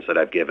guidance that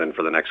I've given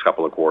for the next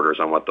couple of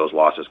quarters on what those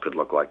losses could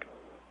look like.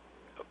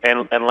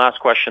 And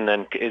last question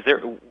then,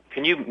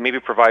 can you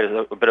maybe provide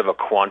a bit of a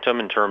quantum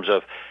in terms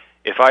of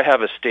if I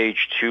have a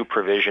stage 2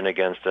 provision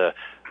against a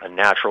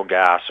natural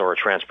gas or a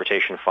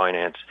transportation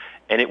finance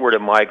and it were to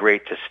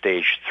migrate to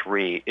stage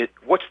 3,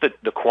 what's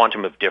the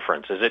quantum of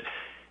difference? Is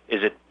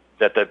it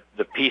that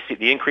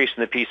the increase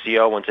in the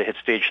PCL once it hits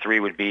stage 3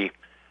 would be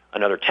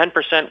another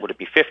 10%? Would it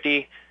be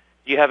 50?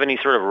 Do you have any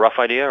sort of rough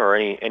idea or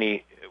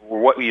any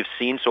what we've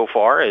seen so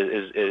far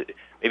is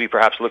maybe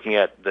perhaps looking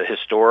at the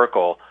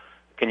historical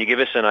Can you give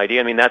us an idea?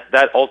 I mean,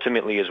 that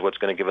ultimately is what's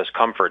going to give us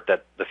comfort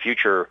that the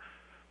future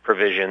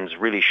provisions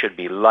really should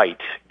be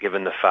light,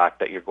 given the fact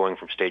that you're going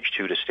from stage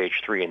 2 to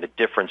stage 3, and the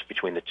difference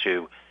between the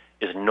two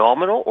is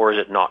nominal, or is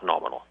it not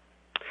nominal?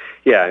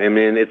 Yeah, I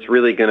mean, it's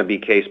really going to be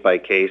case by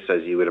case,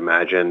 as you would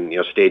imagine. You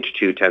know, stage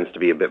 2 tends to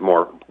be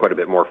quite a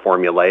bit more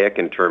formulaic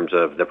in terms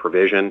of the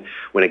provision.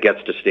 When it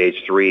gets to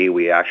stage 3,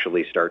 we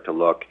actually start to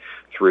look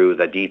through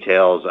the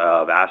details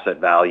of asset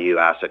value,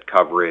 asset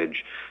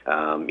coverage,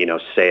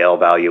 sale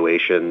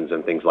valuations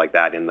and things like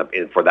that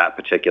for that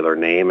particular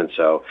name. And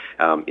so,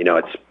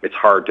 it's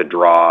hard to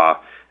draw,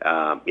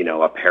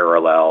 a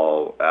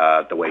parallel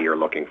the way you're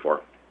looking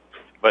for.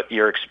 But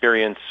your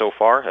experience so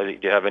far, do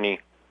you have any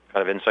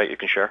kind of insight you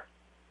can share?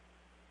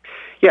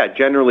 Yeah,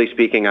 generally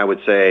speaking, I would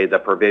say the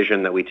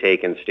provision that we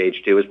take in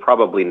stage 2 is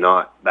probably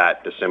not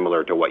that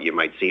dissimilar to what you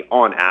might see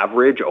on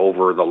average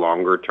over the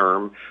longer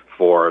term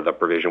for the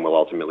provision we'll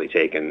ultimately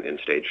take in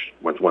stage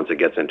once it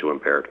gets into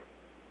impaired.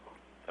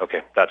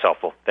 Okay, that's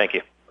helpful. Thank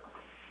you.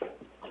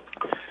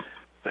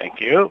 Thank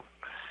you.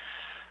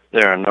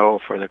 There are no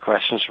further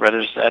questions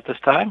registered at this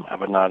time. I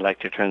would now like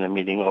to turn the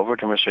meeting over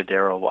to Mr.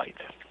 Darrell White.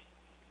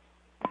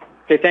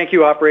 Okay, thank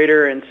you,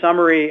 operator. In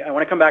summary, I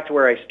want to come back to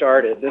where I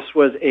started. This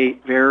was a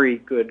very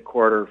good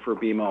quarter for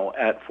BMO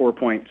at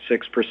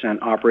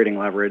 4.6% operating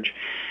leverage.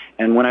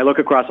 And when I look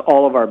across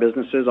all of our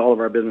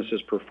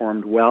businesses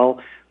performed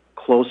well,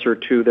 closer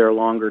to their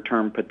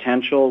longer-term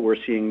potential. We're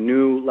seeing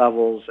new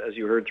levels, as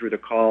you heard through the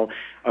call,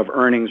 of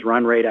earnings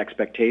run rate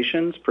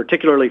expectations,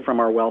 particularly from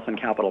our wealth and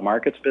capital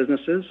markets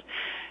businesses.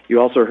 You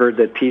also heard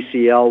that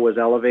PCL was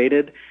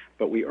elevated,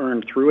 but we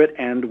earned through it,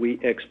 and we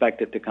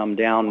expect it to come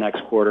down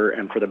next quarter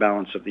and for the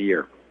balance of the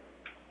year.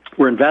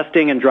 We're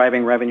investing and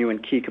driving revenue in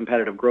key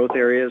competitive growth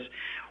areas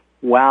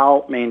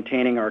while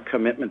maintaining our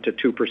commitment to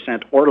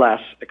 2% or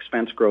less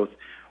expense growth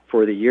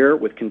for the year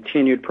with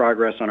continued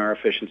progress on our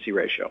efficiency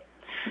ratio.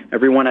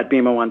 Everyone at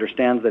BMO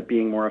understands that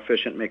being more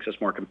efficient makes us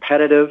more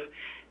competitive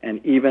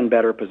and even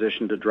better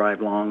positioned to drive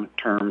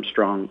long-term,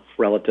 strong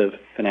relative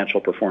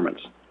financial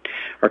performance.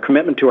 Our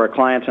commitment to our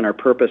clients and our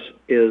purpose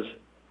is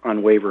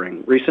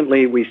unwavering.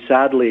 Recently, we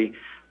sadly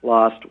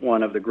lost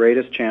one of the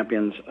greatest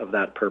champions of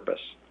that purpose.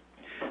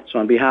 So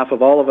on behalf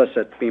of all of us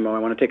at BMO, I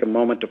want to take a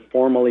moment to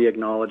formally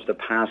acknowledge the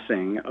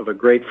passing of a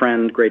great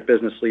friend, great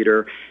business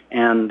leader,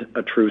 and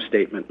a true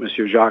statement,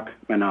 Monsieur Jacques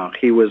Ménard.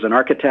 He was an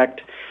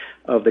architect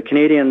of the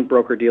Canadian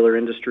broker-dealer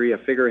industry, a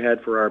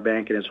figurehead for our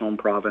bank in his home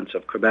province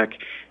of Quebec,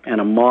 and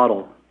a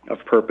model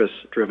of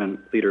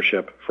purpose-driven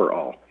leadership for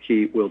all.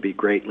 He will be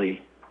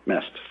greatly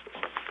missed.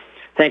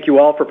 Thank you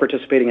all for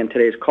participating in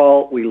today's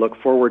call. We look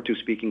forward to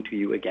speaking to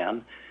you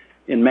again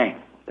in May.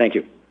 Thank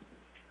you.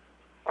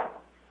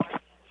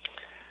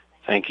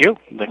 Thank you.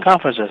 The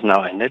conference has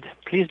now ended.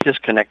 Please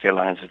disconnect your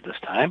lines at this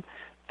time.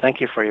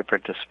 Thank you for your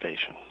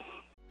participation.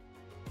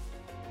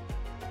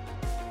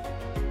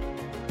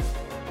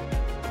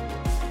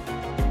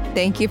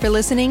 Thank you for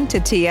listening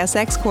to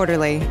TSX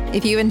Quarterly.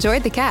 If you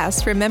enjoyed the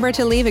cast, remember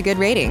to leave a good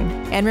rating.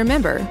 And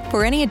remember,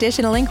 for any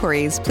additional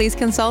inquiries, please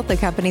consult the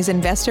company's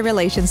investor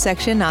relations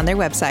section on their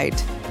website.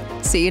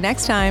 See you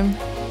next time.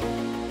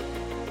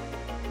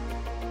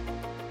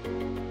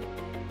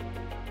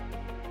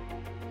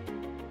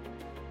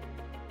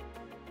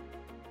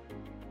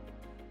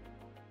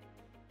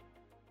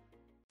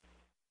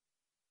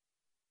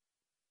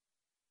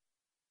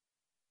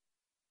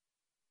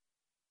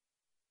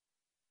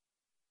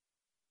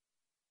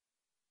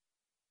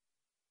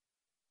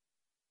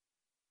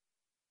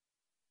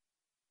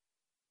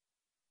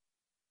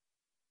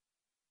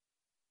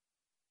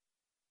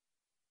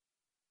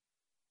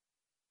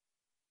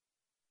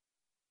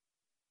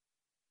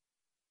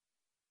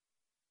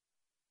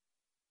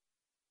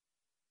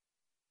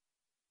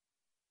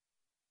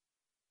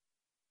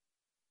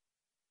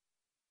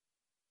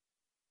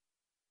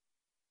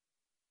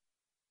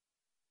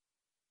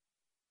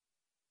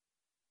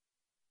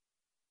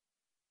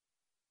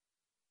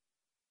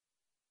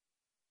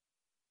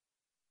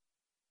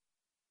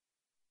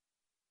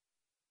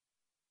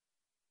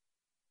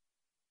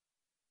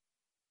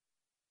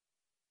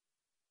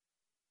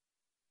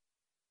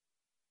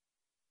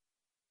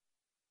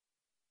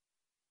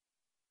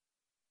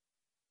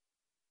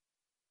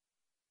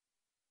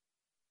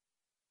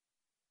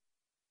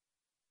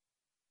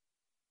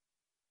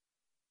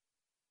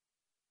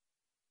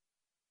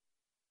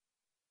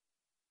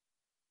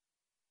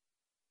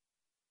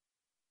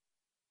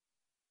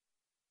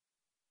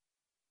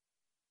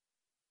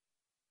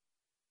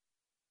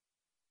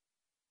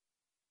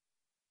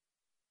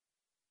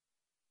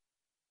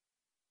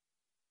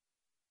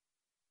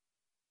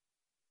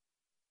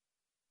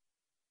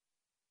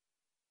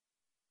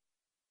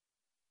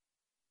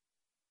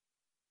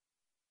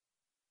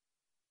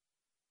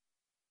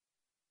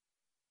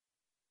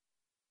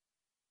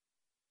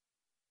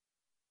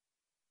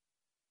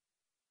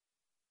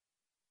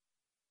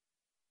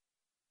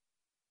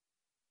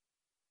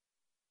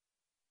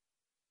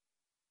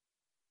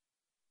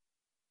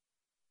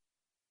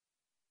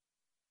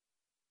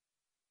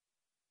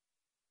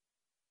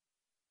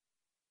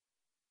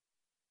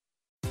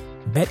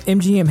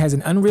 BetMGM has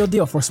an unreal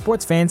deal for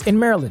sports fans in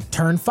Maryland.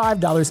 Turn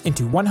 $5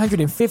 into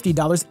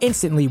 $150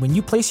 instantly when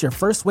you place your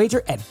first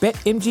wager at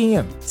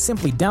BetMGM.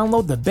 Simply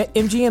download the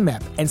BetMGM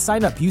app and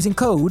sign up using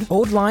code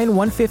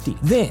OldLine150.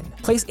 Then,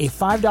 place a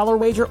 $5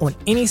 wager on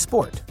any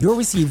sport. You'll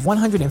receive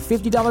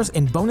 $150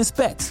 in bonus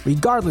bets,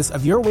 regardless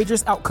of your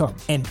wager's outcome.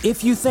 And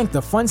if you think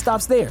the fun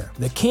stops there,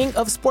 the king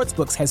of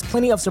sportsbooks has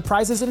plenty of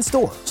surprises in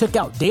store. Check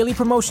out daily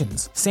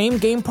promotions,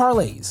 same-game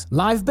parlays,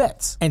 live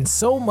bets, and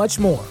so much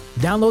more.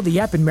 Download the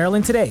app in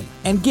Maryland today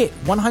and get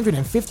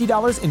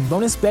 $150 in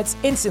bonus bets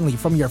instantly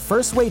from your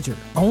first wager.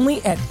 Only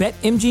at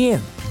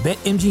BetMGM.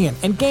 BetMGM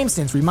and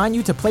GameSense remind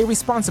you to play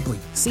responsibly.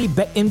 See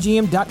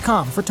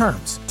BetMGM.com for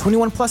terms.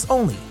 21 plus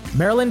only.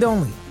 Maryland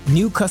only.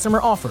 New customer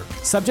offer.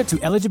 Subject to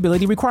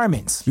eligibility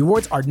requirements.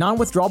 Rewards are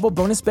non-withdrawable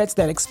bonus bets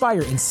that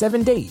expire in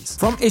 7 days.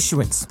 From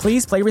issuance,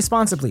 please play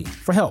responsibly.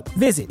 For help,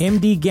 visit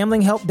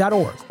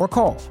mdgamblinghelp.org or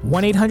call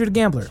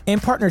 1-800-GAMBLER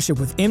in partnership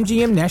with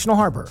MGM National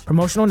Harbor.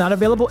 Promotional not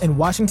available in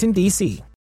Washington, D.C.